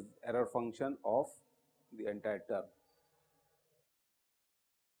is error function of the entire term.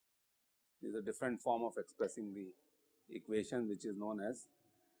 This is a different form of expressing the equation which is known as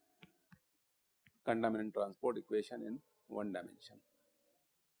contaminant transport equation in one dimension.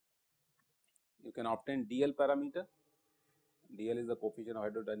 You can obtain dl parameter. Dl is the coefficient of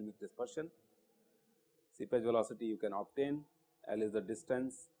hydrodynamic dispersion. Seepage velocity you can obtain, L is the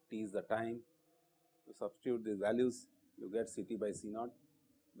distance, T is the time. You substitute these values, you get Ct by C naught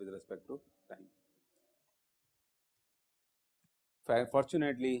with respect to time.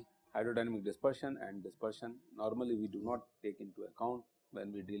 Fortunately, hydrodynamic dispersion and dispersion normally we do not take into account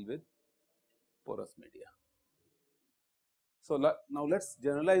when we deal with porous media. So, now let us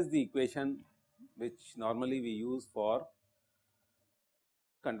generalize the equation which normally we use for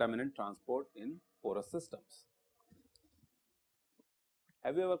contaminant transport in porous systems.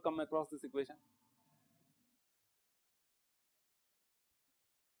 Have you ever come across this equation?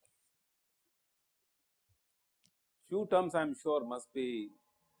 Few terms I am sure must be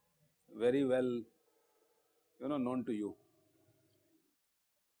very well known to you.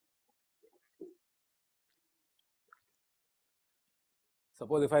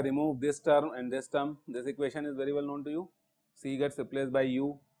 Suppose if I remove this term and this term, this equation is very well known to you. C gets replaced by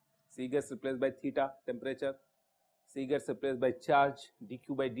U, C gets replaced by theta temperature, C gets replaced by charge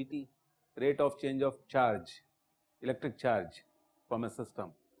dq by dt, rate of change of charge, electric charge from a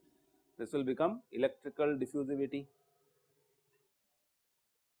system. This will become electrical diffusivity,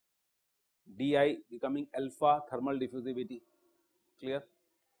 di becoming alpha thermal diffusivity, clear,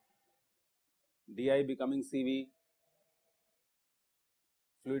 di becoming Cv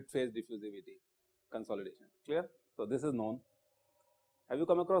fluid phase diffusivity, consolidation, clear. So, this is known. Have you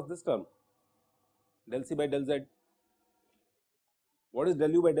come across this term, del C by del Z? What is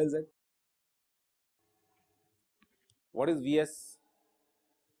del U by del Z? What is Vs?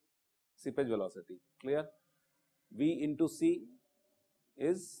 Seepage velocity, clear. V into C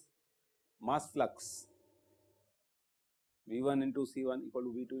is mass flux, V1 into C1 equal to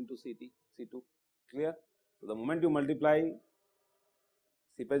V2 into C2, clear. So, the moment you multiply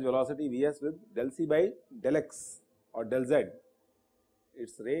seepage velocity Vs with del C by del X or del Z,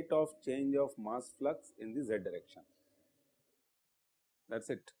 its rate of change of mass flux in the z direction. That is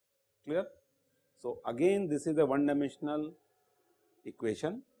it, clear. So, again this is a one dimensional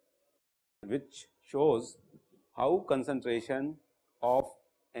equation which shows how concentration of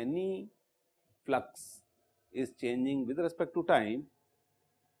any flux is changing with respect to time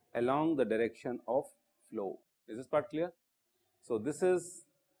along the direction of flow. Is this part clear? So, this is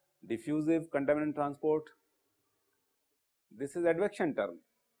diffusive contaminant transport, this is advection term.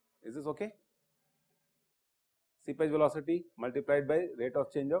 Is this okay? Seepage velocity multiplied by rate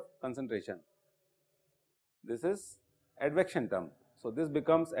of change of concentration. This is advection term. So, this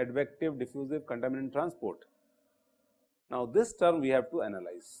becomes advective diffusive contaminant transport. Now, this term we have to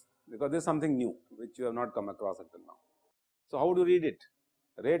analyze because this is something new which you have not come across until now. So, how do you read it?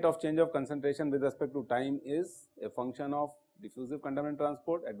 Rate of change of concentration with respect to time is a function of diffusive contaminant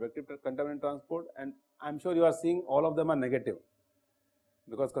transport, advective contaminant transport, and I am sure you are seeing all of them are negative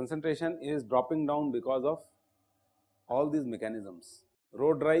because concentration is dropping down because of all these mechanisms.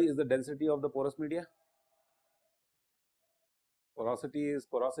 Rho dry is the density of the porous media, porosity is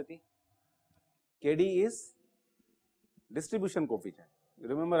porosity, Kd is distribution coefficient. You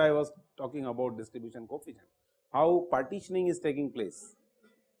remember I was talking about distribution coefficient, how partitioning is taking place.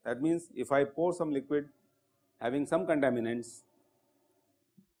 That means, if I pour some liquid having some contaminants,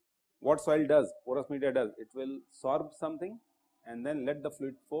 what soil does, porous media does, it will sorb something and then let the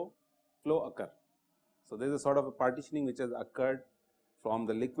fluid flow occur. So, there is a sort of a partitioning which has occurred from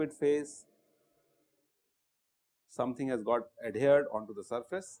the liquid phase, something has got adhered onto the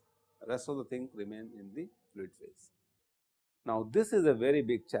surface, rest of the thing remain in the fluid phase. Now, this is a very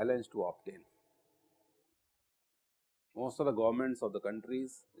big challenge to obtain. Most of the governments of the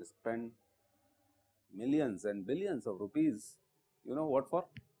countries spend millions and billions of rupees, you know what for?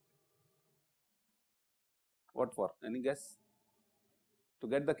 What for? Any guess? To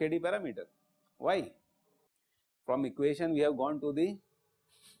get the Kd parameter. Why? From equation we have gone to the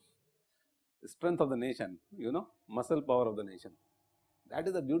strength of the nation, you know, muscle power of the nation. That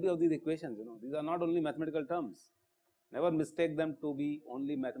is the beauty of these equations, you know, these are not only mathematical terms. Never mistake them to be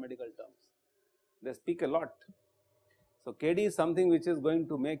only mathematical terms. They speak a lot. So, Kd is something which is going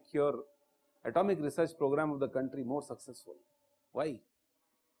to make your atomic research program of the country more successful. Why?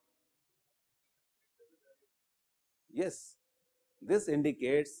 Yes, this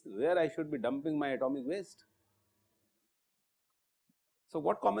indicates where I should be dumping my atomic waste. So,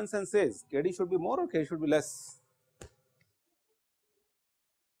 what common sense says? Kd should be more or K should be less?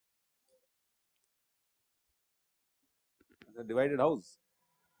 It's a divided house.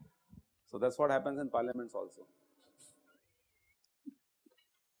 So, that is what happens in parliaments also.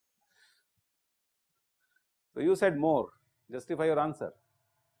 So, you said more, justify your answer.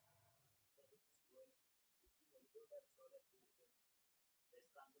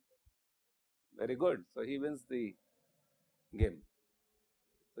 Very good. So, he wins the game.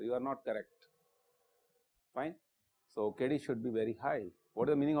 So, you are not correct. Fine. So, Kd should be very high. What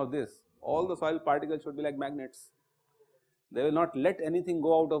is the meaning of this? All the soil particles should be like magnets. They will not let anything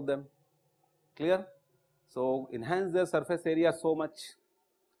go out of them. Clear? So, enhance their surface area so much,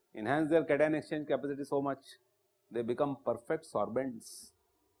 enhance their cation exchange capacity so much, they become perfect sorbents.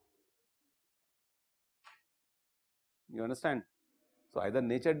 You understand? So, either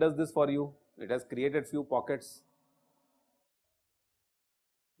nature does this for you, it has created few pockets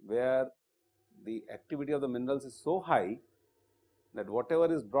where the activity of the minerals is so high that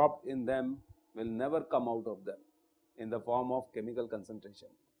whatever is dropped in them will never come out of them in the form of chemical concentration,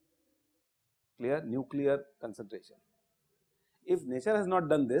 clear, nuclear concentration. If nature has not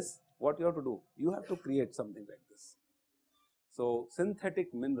done this, what you have to do? You have to create something like this. So,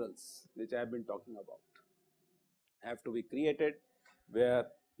 synthetic minerals which I have been talking about have to be created where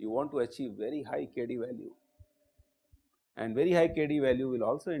you want to achieve very high Kd value, and very high Kd value will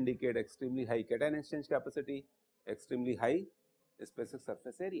also indicate extremely high cation exchange capacity, extremely high specific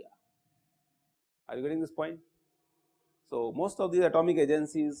surface area. Are you getting this point? So, most of these atomic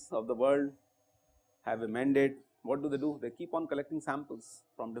agencies of the world have a mandate. What do? They keep on collecting samples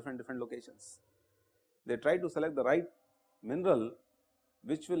from different locations. They try to select the right mineral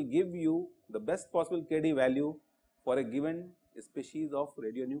which will give you the best possible Kd value for a given species of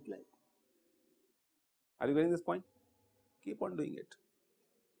radionuclide. Are you getting this point? Keep on doing it.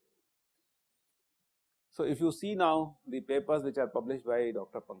 So, if you see now the papers which are published by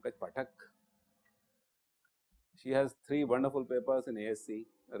Dr. Pankaj Pathak, she has 3 wonderful papers in ASC.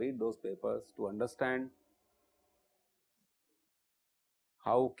 Read those papers to understand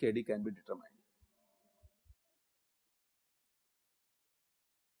how Kd can be determined.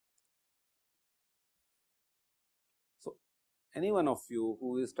 So, any one of you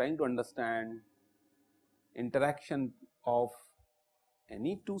who is trying to understand interaction of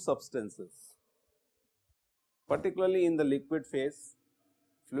any two substances, particularly in the liquid phase,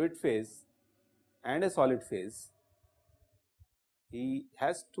 fluid phase and a solid phase, he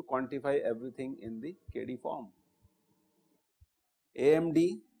has to quantify everything in the Kd form.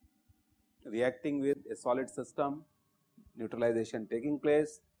 AMD reacting with a solid system, neutralization taking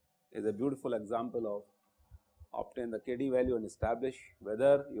place, is a beautiful example of obtain the Kd value and establish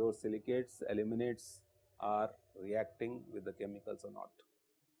whether your silicates, aluminates are reacting with the chemicals or not.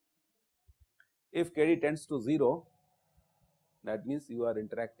 If Kd tends to 0, that means you are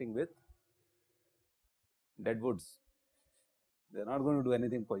interacting with dead woods, they are not going to do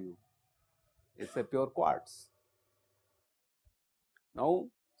anything for you, it is a pure quartz. Now,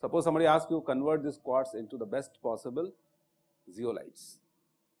 suppose somebody asks you convert this quartz into the best possible zeolites.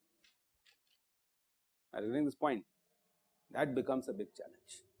 Are you getting this point? That becomes a big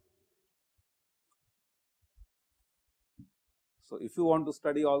challenge. So, if you want to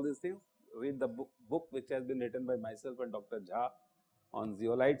study all these things, read the book which has been written by myself and Dr. Jha on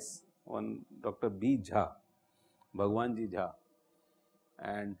zeolites, on Dr. B. Jha, Bhagwanji Jha,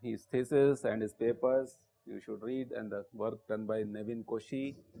 and his thesis and his papers you should read, and the work done by Nevin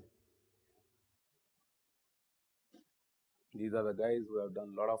Koshi. These are the guys who have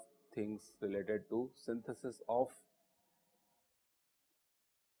done a lot of things related to synthesis of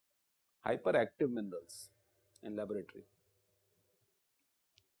hyperactive minerals in laboratory.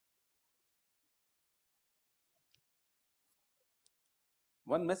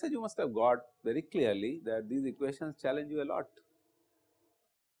 One message you must have got very clearly, that these equations challenge you a lot.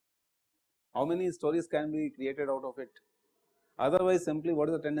 How many stories can be created out of it? Otherwise, simply what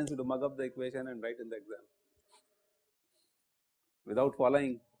is the tendency to mug up the equation and write in the exam without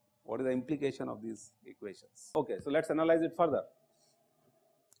following what is the implication of these equations. Okay, so let us analyze it further.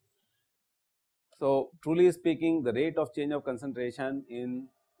 So, truly speaking, the rate of change of concentration in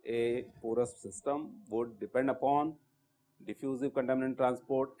a porous system would depend upon diffusive contaminant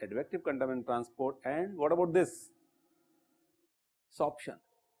transport, advective contaminant transport, and what about this? Sorption.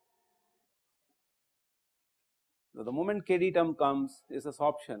 So, the moment Kd term comes is a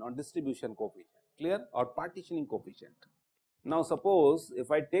sorption or distribution coefficient, clear, or partitioning coefficient. Now, suppose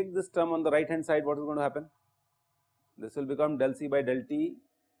if I take this term on the right hand side, what is going to happen? This will become del C by del T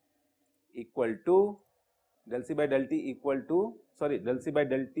equal to del C by del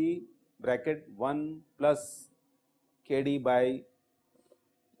T bracket 1 plus Kd by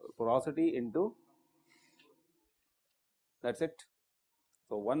porosity into, that is it.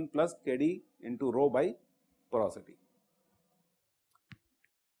 So, 1 plus Kd into rho by porosity.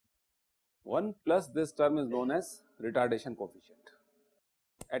 1 plus this term is known as retardation coefficient,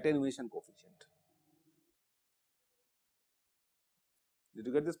 attenuation coefficient. Did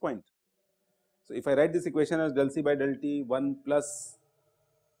you get this point? So, if I write this equation as del C by del T 1 plus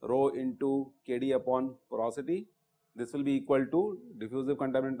rho into Kd upon porosity, this will be equal to diffusive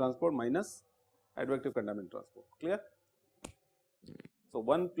contaminant transport minus advective contaminant transport, clear? So,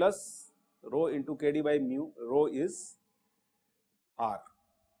 1 plus rho into Kd by mu, rho is R,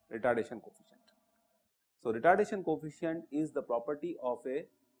 retardation coefficient. So, retardation coefficient is the property of a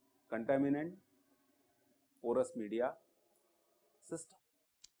contaminant porous media system,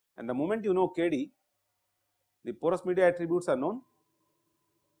 and the moment you know Kd, the porous media attributes are known,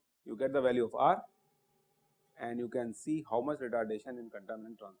 you get the value of R and you can see how much retardation in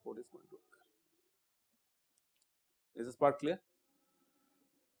contaminant transport is going to occur. Is this part clear?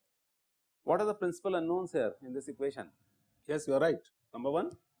 What are the principal unknowns here in this equation? Yes, you are right. Number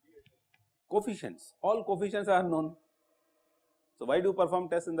 1, coefficients. All coefficients are unknown. So, why do you perform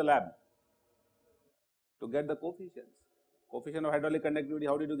tests in the lab? To get the coefficients. Coefficient of hydraulic conductivity,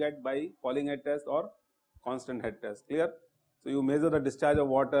 how did you get? By falling head test or constant head test, clear? So, you measure the discharge of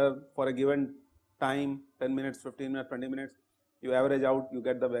water for a given time, 10 minutes, 15 minutes, 20 minutes, you average out, you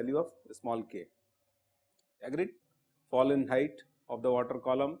get the value of small k. Agreed? Fall in height of the water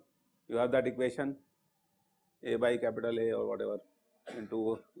column, you have that equation, A by capital A or whatever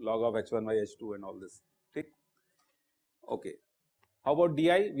into log of H1 by H2 and all this. Okay. How about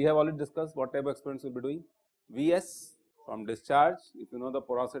DI? We have already discussed what type of experiments we will be doing. Vs from discharge, if you know the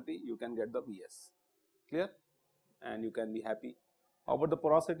porosity, you can get the Vs, clear, and you can be happy. How about the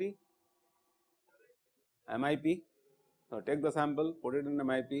porosity? MIP. So, take the sample, put it in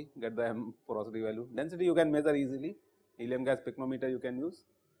MIP, get the porosity value. Density you can measure easily, helium gas pycnometer you can use.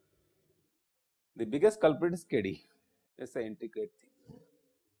 The biggest culprit is Kd, it is an intricate thing.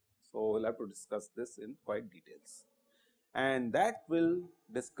 So, we will have to discuss this in quite details, and that will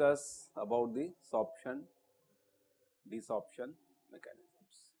discuss about the sorption, desorption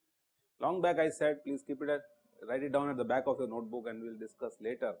mechanisms. Long back I said, please keep it at, write it down at the back of your notebook, and we will discuss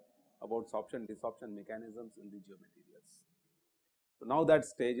later about sorption desorption mechanisms in the geomaterials. So now that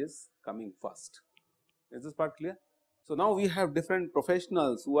stage is coming first. Is this part clear? So now we have different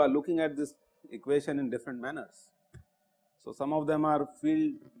professionals who are looking at this equation in different manners. So some of them are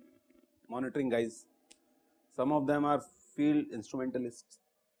field monitoring guys, some of them are field instrumentalists.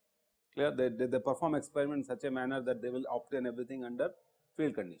 Clear? They perform experiments in such a manner that they will obtain everything under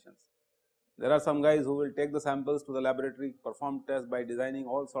field conditions. There are some guys who will take the samples to the laboratory, perform tests by designing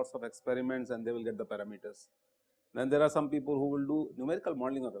all sorts of experiments, and they will get the parameters. Then there are some people who will do numerical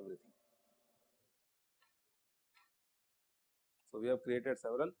modeling of everything. So we have created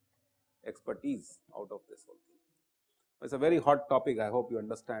several expertise out of this whole thing. It is a very hot topic, I hope you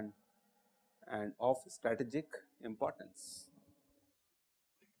understand, and of strategic importance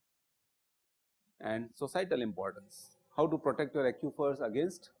and societal importance. How to protect your aquifers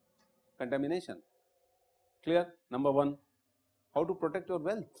against contamination. Clear? Number one, how to protect your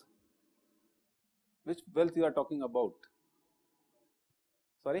wealth. Which wealth you are talking about?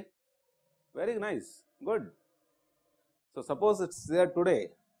 Sorry? Very nice, good. So suppose it is there today,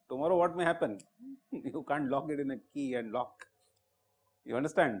 tomorrow what may happen? You can't lock it in a key and lock. You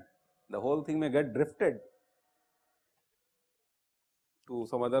understand? The whole thing may get drifted to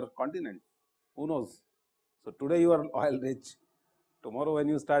some other continent. Who knows? So today you are oil rich. Tomorrow when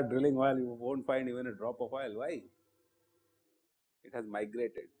you start drilling oil, you won't find even a drop of oil. Why? It has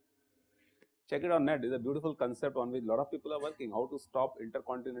migrated. Check it on net. It is a beautiful concept on which a lot of people are working. How to stop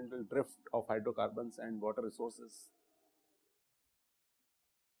intercontinental drift of hydrocarbons and water resources.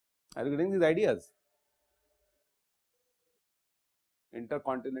 Are you getting these ideas?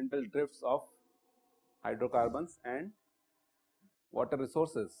 Intercontinental drifts of hydrocarbons and water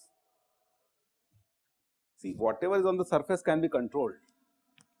resources. See, whatever is on the surface can be controlled.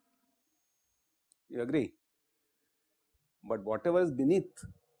 You agree? But whatever is beneath,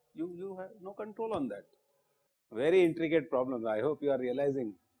 you have no control on that. Very intricate problems. I hope you are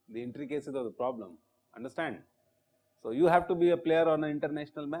realizing the intricacies of the problem. Understand? So you have to be a player on an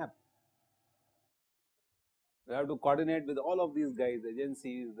international map. You have to coordinate with all of these guys,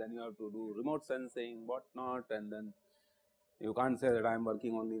 agencies, then you have to do remote sensing, whatnot, and then you can't say that I am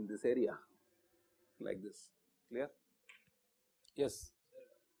working only in this area like this. Clear? Yes.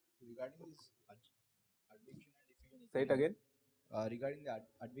 Regarding this advection and diffusion Say it again. Regarding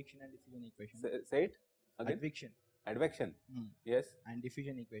the advection and diffusion equation. Say it again. Advection. Yes. And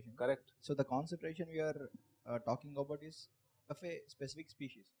diffusion equation. Correct. So the concentration we are talking about is of a specific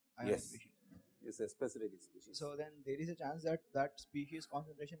species. Yes. Species. It's a specific species. So then there is a chance that that species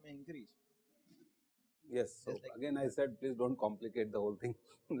concentration may increase. Yes. So like again I said, please don't complicate the whole thing.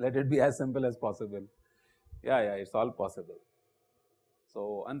 Let it be as simple as possible. Yeah, it's all possible.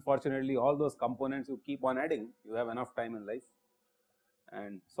 So unfortunately, all those components you keep on adding, you have enough time in life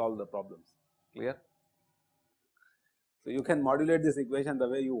and solve the problems. Clear? So you can modulate this equation the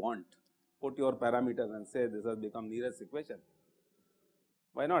way you want. Put your parameters and say this has become nearest equation.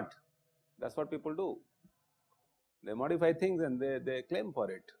 Why not? That's what people do. They modify things and they claim for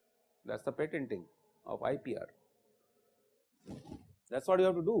it. That's the patenting of IPR. That's what you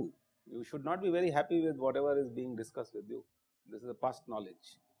have to do. You should not be very happy with whatever is being discussed with you. This is a past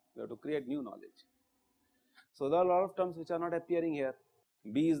knowledge. You have to create new knowledge. So there are a lot of terms which are not appearing here.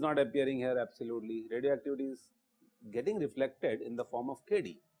 B is not appearing here absolutely. Radioactivity is getting reflected in the form of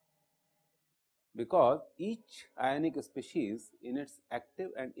Kd, because each ionic species in its active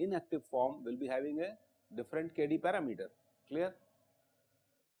and inactive form will be having a different Kd parameter. Clear?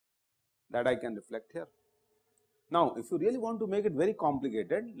 That I can reflect here. Now, if you really want to make it very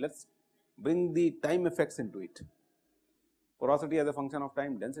complicated, let us bring the time effects into it. Porosity as a function of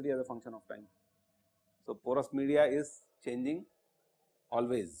time, density as a function of time. So, porous media is changing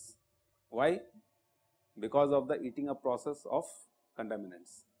always. Why? Because of the eating up process of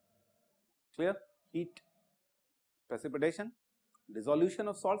contaminants. Clear? Heat, precipitation, dissolution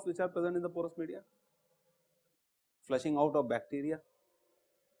of salts which are present in the porous media, flushing out of bacteria.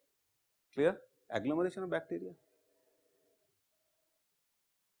 Clear? Agglomeration of bacteria.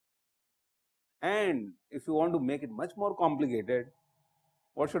 And if you want to make it much more complicated,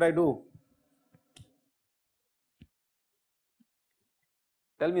 what should I do?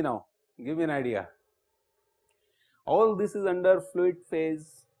 Tell me now, give me an idea. All this is under fluid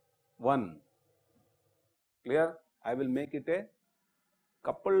phase 1. Clear? I will make it a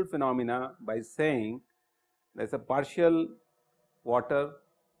coupled phenomena by saying there is a partial water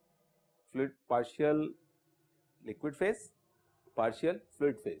fluid, partial liquid phase, partial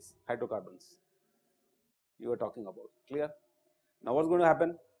fluid phase, hydrocarbons. you are talking about. Clear? Now, what is going to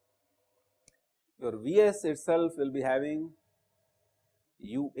happen? Your Vs itself will be having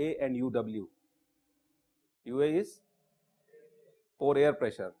UA and UW. UA is pore air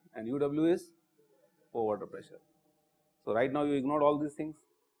pressure and UW is pore water pressure. So, right now you ignored all these things.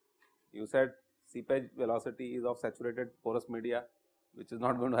 You said seepage velocity is of saturated porous media, which is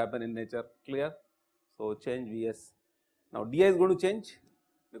not going to happen in nature. Clear? So, change Vs. Now, Di is going to change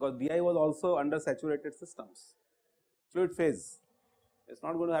because Di was also under saturated systems. Fluid phase, it is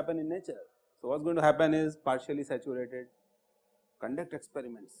not going to happen in nature. So, what is going to happen is partially saturated conduct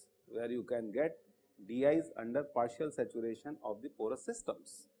experiments where you can get DIs under partial saturation of the porous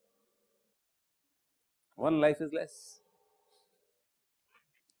systems. One life is less.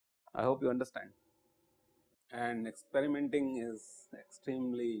 I hope you understand. And experimenting is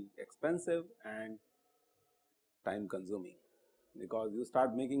extremely expensive and time consuming because you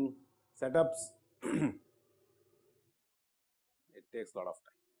start making setups, it takes a lot of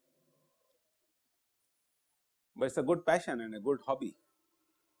time. But it is a good passion and a good hobby.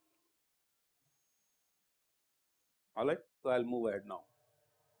 Alright, so I will move ahead now.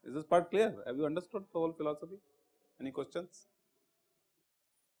 Is this part clear? Have you understood the whole philosophy? Any questions?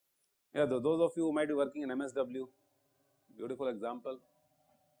 Yeah, those of you who might be working in MSW, beautiful example.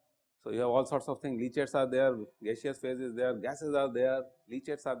 So, you have all sorts of things, leachates are there, gaseous phase is there, gases are there,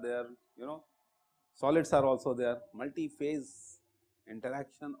 leachates are there, solids are also there, multi-phase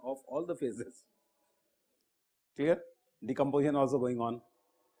interaction of all the phases. Clear? Decomposition also going on.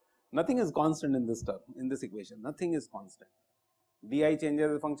 Nothing is constant in this term, in this equation, nothing is constant. Di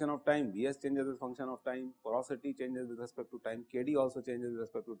changes as a function of time, Vs changes as a function of time, porosity changes with respect to time, Kd also changes with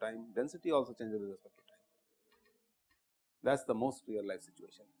respect to time, density also changes with respect to time. That is the most real life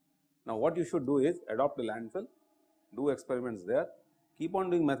situation. Now, what you should do is adopt a landfill, do experiments there, keep on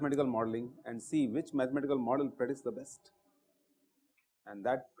doing mathematical modeling and see which mathematical model predicts the best, and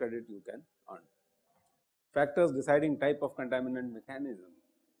that credit you can earn. Factors deciding type of contaminant mechanism.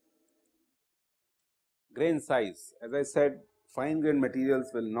 Grain size, as I said, fine grained materials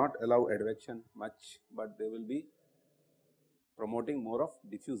will not allow advection much, but they will be promoting more of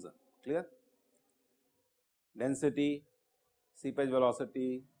diffusion. Clear? Density, seepage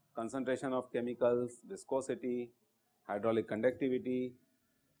velocity, concentration of chemicals, viscosity, hydraulic conductivity,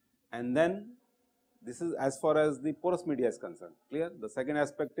 and then this is as far as the porous media is concerned. Clear? The second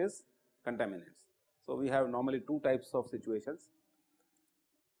aspect is contaminants. So, we have normally two types of situations,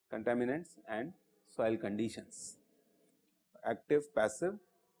 contaminants and soil conditions. Active, passive,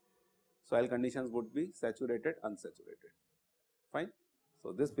 soil conditions would be saturated, unsaturated. Fine.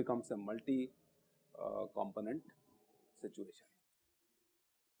 So, this becomes a multi component situation.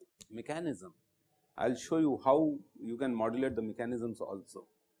 Mechanism, I will show you how you can modulate the mechanisms also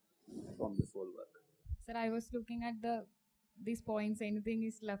from this whole work. Sir, I was looking at these points, anything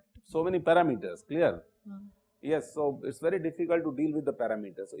is left. So many parameters, clear? Yes, so it is very difficult to deal with the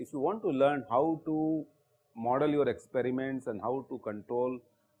parameters. So, if you want to learn how to model your experiments and how to control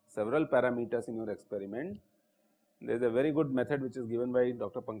several parameters in your experiment, there is a very good method which is given by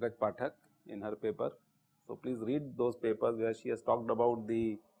Dr. Pankaj Pathak in her paper. So, please read those papers where she has talked about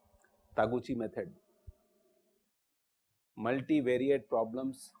the Taguchi method, multivariate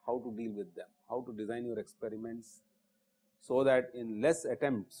problems, how to deal with them, how to design your experiments so that in less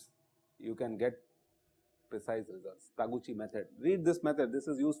attempts you can get precise results. Taguchi method, read this method, this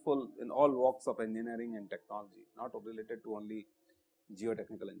is useful in all walks of engineering and technology, not related to only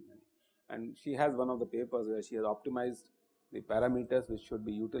geotechnical engineering. And she has one of the papers where she has optimized the parameters which should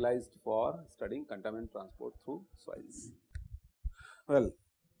be utilized for studying contaminant transport through soils. Well,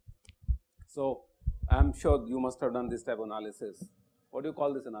 so I am sure you must have done this type of analysis. What do you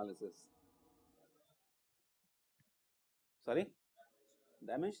call this analysis? Sorry?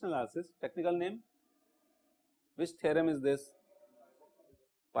 Dimensional analysis. Technical name? Which theorem is this?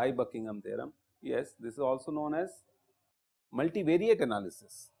 Pi-Buckingham theorem. Yes, this is also known as multivariate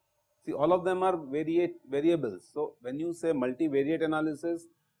analysis. See, all of them are variables. So, when you say multivariate analysis,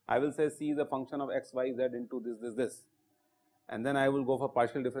 I will say C is a function of x, y, z into this, and then I will go for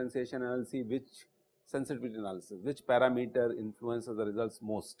partial differentiation and I will see which sensitivity analysis, which parameter influences the results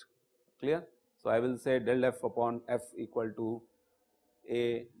most. Clear? So, I will say del f upon f equal to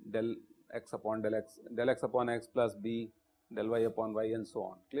a del x upon del x upon x plus b del y upon y and so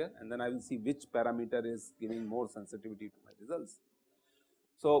on. Clear? And then I will see which parameter is giving more sensitivity to my results.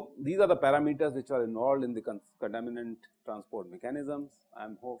 So, these are the parameters which are involved in the contaminant transport mechanisms. I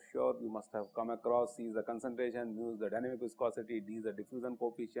am sure you must have come across. C is the concentration, mu is the dynamic viscosity, D is the diffusion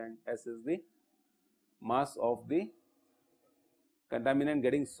coefficient, S is the mass of the contaminant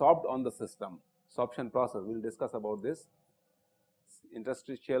getting sorbed on the system. sorption process. We will discuss about this.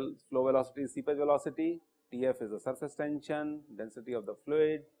 Interstitial flow velocity is seepage velocity, Tf is the surface tension, density of the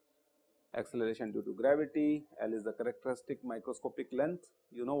fluid, acceleration due to gravity, L is the characteristic microscopic length.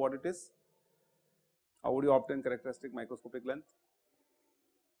 You know what it is? How would you obtain characteristic microscopic length?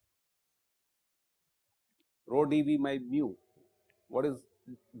 Rho dV by mu. What is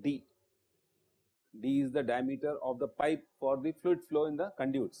d? D is the diameter of the pipe for the fluid flow in the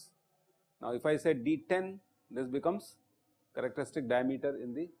conduits. Now, if I say D10, this becomes characteristic diameter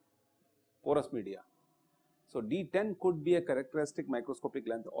in the porous media. So, D10 could be a characteristic microscopic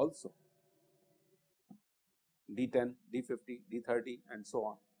length also, D10, D50, D30 and so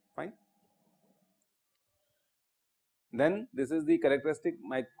on, fine. Then this is the characteristic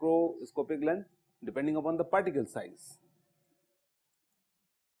microscopic length depending upon the particle size.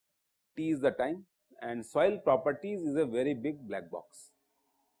 T is the time, and soil properties is a very big black box.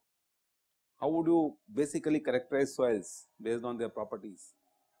 How would you basically characterize soils based on their properties?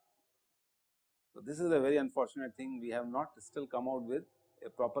 So, this is a very unfortunate thing, we have not still come out with a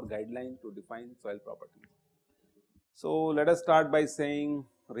proper guideline to define soil properties. So, let us start by saying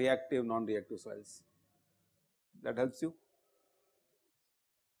reactive, non-reactive soils. That helps you.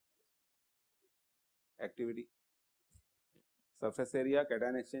 Activity, surface area,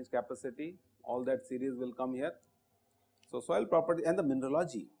 cation exchange capacity, all that series will come here. So, soil property and the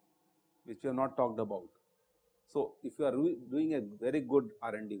mineralogy, which we have not talked about. So, if you are doing a very good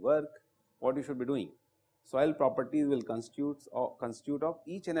R&D work, what you should be doing? Soil properties will constitute of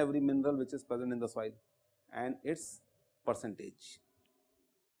each and every mineral which is present in the soil and its percentage,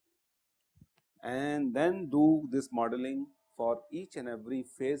 and then do this modeling for each and every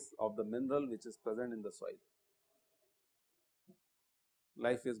phase of the mineral which is present in the soil.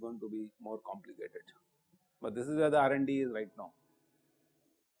 Life is going to be more complicated, but this is where the R&D is right now.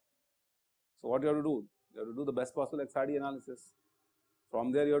 So, what you have to do? You have to do the best possible XRD analysis.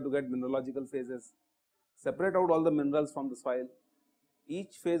 From there you have to get mineralogical phases, separate out all the minerals from the soil.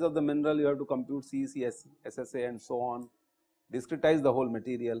 Each phase of the mineral you have to compute CEC, SSA and so on, discretize the whole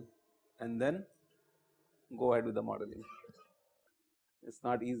material and then go ahead with the modeling. It is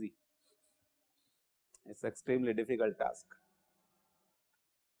not easy, it is extremely difficult task,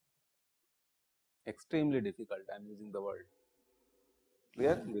 extremely difficult, I am using the word,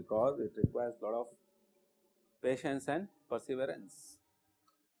 clear, because it requires lot of patience and perseverance.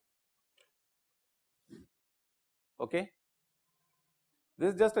 Okay.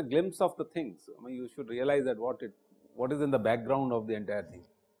 This is just a glimpse of the things. I mean, you should realize that what is in the background of the entire thing.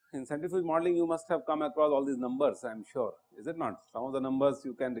 In centrifuge modeling, you must have come across all these numbers, I am sure, is it not? Some of the numbers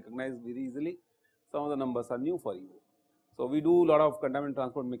you can recognize very easily, some of the numbers are new for you. So, we do lot of contaminant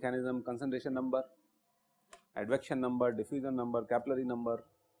transport mechanism, concentration number, advection number, diffusion number, capillary number,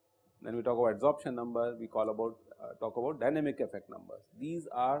 then we talk about adsorption number, we talk about dynamic effect numbers. These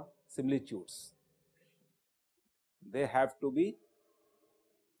are similitudes, they have to be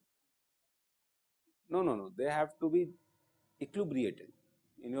they have to be equilibrated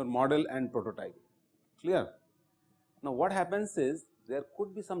in your model and prototype, clear. Now, what happens is there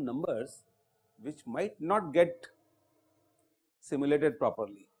could be some numbers which might not get simulated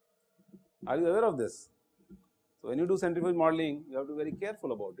properly. Are you aware of this? So, when you do centrifuge modeling, you have to be very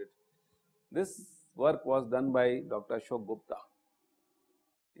careful about it. This work was done by Dr. Ashok Gupta.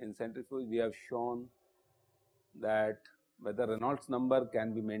 In centrifuge, we have shown that whether Reynolds number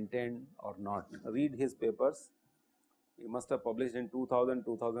can be maintained or not. Read his papers. He must have published in 2000,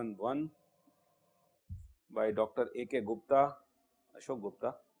 2001 by Dr. A.K. Gupta, Ashok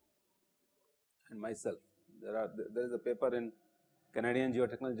Gupta and myself. There is a paper in Canadian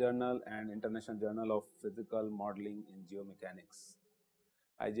Geotechnical Journal and International Journal of Physical Modeling in Geomechanics,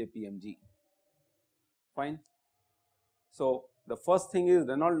 IJPMG, fine. So, the first thing is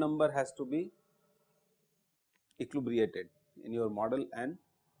Reynolds number has to be equilibrated in your model and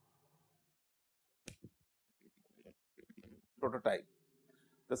prototype.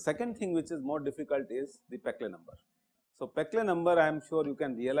 The second thing which is more difficult is the Peclet number. So, Peclet number I am sure you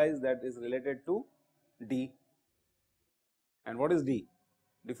can realize that is related to D, and what is D?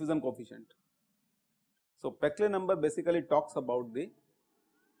 Diffusion coefficient. So, Peclet number basically talks about the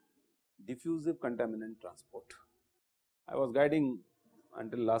diffusive contaminant transport. I was guiding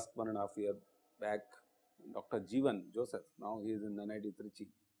until last 1.5 years back Dr. Jeevan Joseph, now he is in NIT Trichy,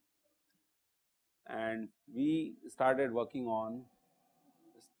 and we started working on,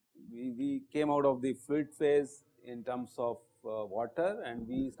 we came out of the fluid phase in terms of water, and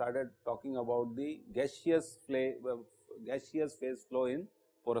we started talking about the gaseous phase flow in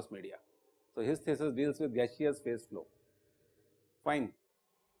porous media. So, his thesis deals with gaseous phase flow, fine.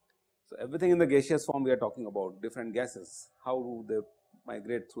 So, everything in the gaseous form we are talking about, different gases, how do they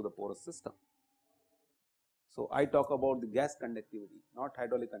migrate through the porous system. So, I talk about the gas conductivity, not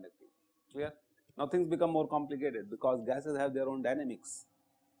hydraulic conductivity, clear. Now, things become more complicated because gases have their own dynamics,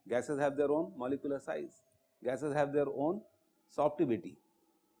 gases have their own molecular size, gases have their own sorptivity,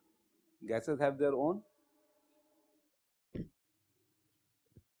 gases have their own.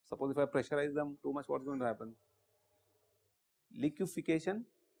 Suppose if I pressurize them too much, what is going to happen? Liquefaction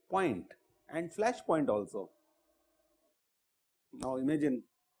point and flash point also. Now, imagine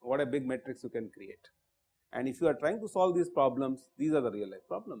what a big matrix you can create, and if you are trying to solve these problems, these are the real life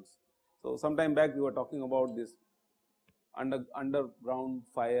problems. So, some time back we were talking about this underground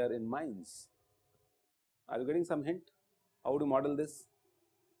fire in mines. Are you getting some hint? How do you model this?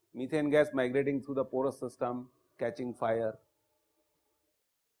 Methane gas migrating through the porous system, catching fire.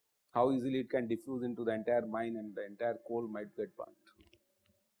 How easily it can diffuse into the entire mine and the entire coal might get burnt,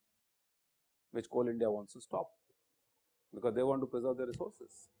 which Coal India wants to stop because they want to preserve their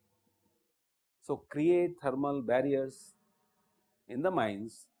resources. So, create thermal barriers in the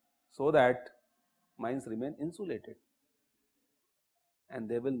mines so that mines remain insulated and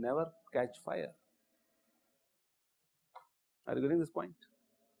they will never catch fire. Are you getting this point?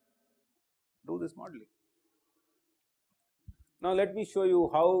 Do this modeling. Now, let me show you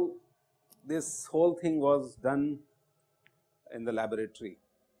how this whole thing was done in the laboratory.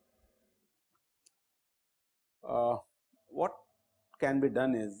 What can be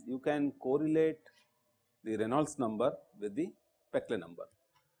done is you can correlate the Reynolds number with the Peclet number.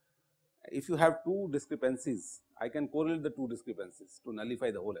 If you have two discrepancies, I can correlate the two discrepancies to nullify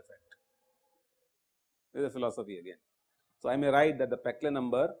the whole effect. This is a philosophy again. So, I may write that the Peclet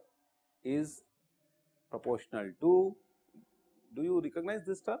number is proportional to, do you recognize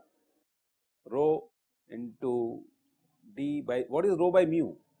this term? Rho into d by, what is rho by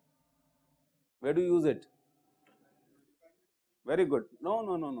mu? Where do you use it? Very good. No.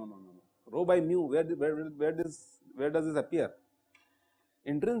 Rho by mu, where does this appear?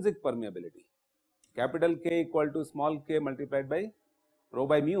 Intrinsic permeability. Capital K equal to small k multiplied by rho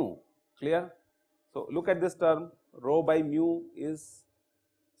by mu. Clear? So, look at this term, rho by mu is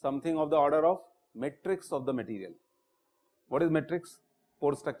something of the order of matrix of the material. What is matrix?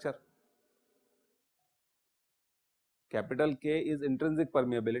 Pore structure. Capital K is intrinsic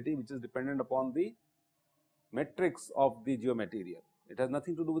permeability, which is dependent upon the matrix of the geomaterial. It has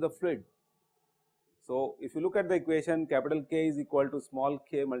nothing to do with the fluid. So, if you look at the equation, capital K is equal to small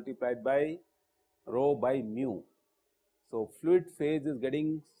k multiplied by rho by mu. So, fluid phase is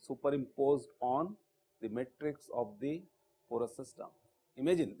getting superimposed on the matrix of the porous system.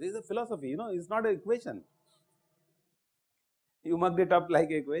 Imagine, this is a philosophy, it is not an equation. You mugged it up like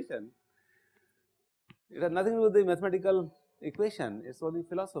an equation. It has nothing to do with the mathematical equation, it is only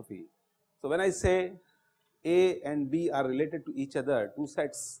philosophy. So, when I say A and B are related to each other, two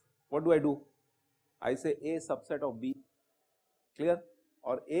sets, what do? I say A subset of B, clear,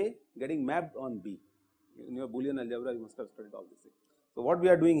 or A getting mapped on B. In your Boolean algebra, you must have studied all these things. So, what we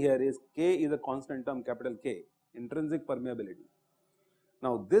are doing here is K is a constant term, capital K, intrinsic permeability.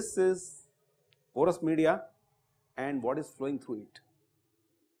 Now, this is porous media and what is flowing through it,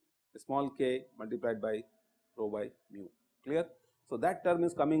 small k multiplied by rho by mu, clear. So, that term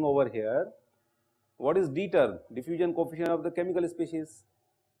is coming over here. What is D term? Diffusion coefficient of the chemical species,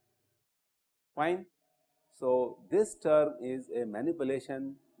 fine. So, this term is a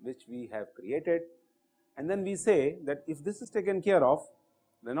manipulation which we have created, and then we say that if this is taken care of,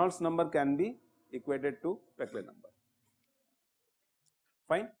 Reynolds number can be equated to Peclet number,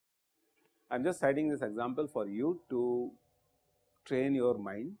 fine. I am just citing this example for you to train your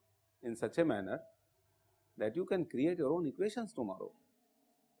mind in such a manner that you can create your own equations tomorrow.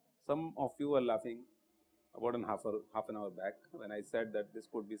 Some of you are laughing about half an hour back when I said that this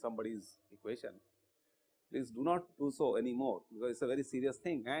could be somebody's equation. Please do not do so anymore, because it is a very serious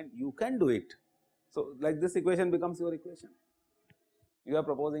thing and you can do it. So, like this equation becomes your equation, you are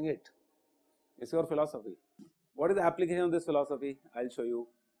proposing it, it is your philosophy. What is the application of this philosophy? I will show you.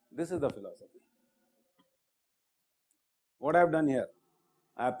 This is the philosophy. What I have done here,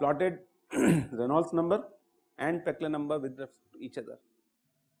 I have plotted Reynolds number and Peclet number with each other,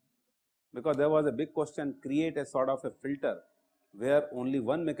 because there was a big question, create a sort of a filter where only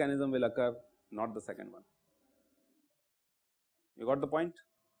one mechanism will occur, not the second one. You got the point?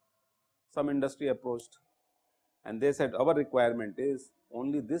 Some industry approached and they said our requirement is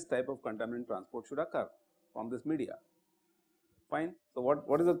only this type of contaminant transport should occur from this media, fine. So,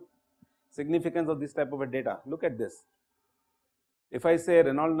 what is the significance of this type of a data? Look at this. If I say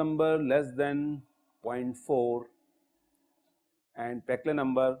Reynolds number less than 0.4, and Peckley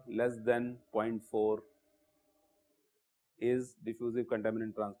number less than 0.4 is diffusive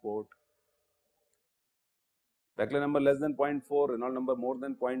contaminant transport. Peckley number less than 0.4, Reynolds number more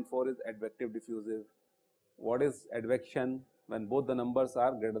than 0.4 is advective diffusive. What is advection? When both the numbers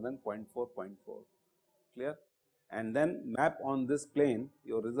are greater than 0.4, 0.4, clear? And then map on this plane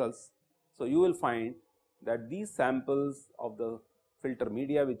your results. So, you will find that these samples of the filter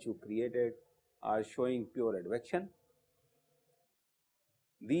media which you created are showing pure advection,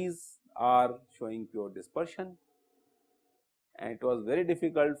 these are showing pure dispersion, and it was very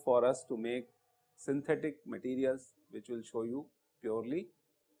difficult for us to make synthetic materials which will show you purely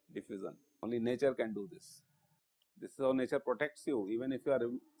diffusion. Only nature can do this. This is how nature protects you. Even if you are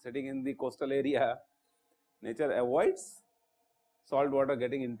sitting in the coastal area, nature avoids salt water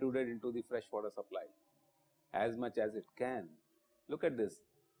getting intruded into the fresh water supply as much as it can. Look at this.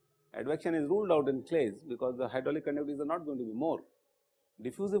 Advection is ruled out in clays because the hydraulic conductivities are not going to be more.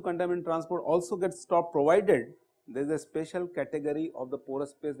 Diffusive contaminant transport also gets stopped provided there is a special category of the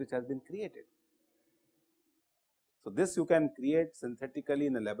porous space which has been created. So, this you can create synthetically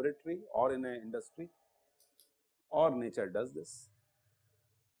in a laboratory or in an industry, or nature does this.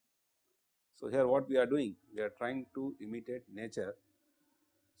 So, here what we are doing? We are trying to imitate nature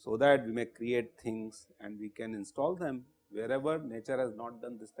so that we may create things and we can install them wherever nature has not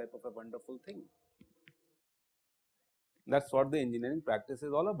done this type of a wonderful thing. That is what the engineering practice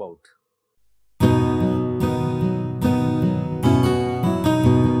is all about.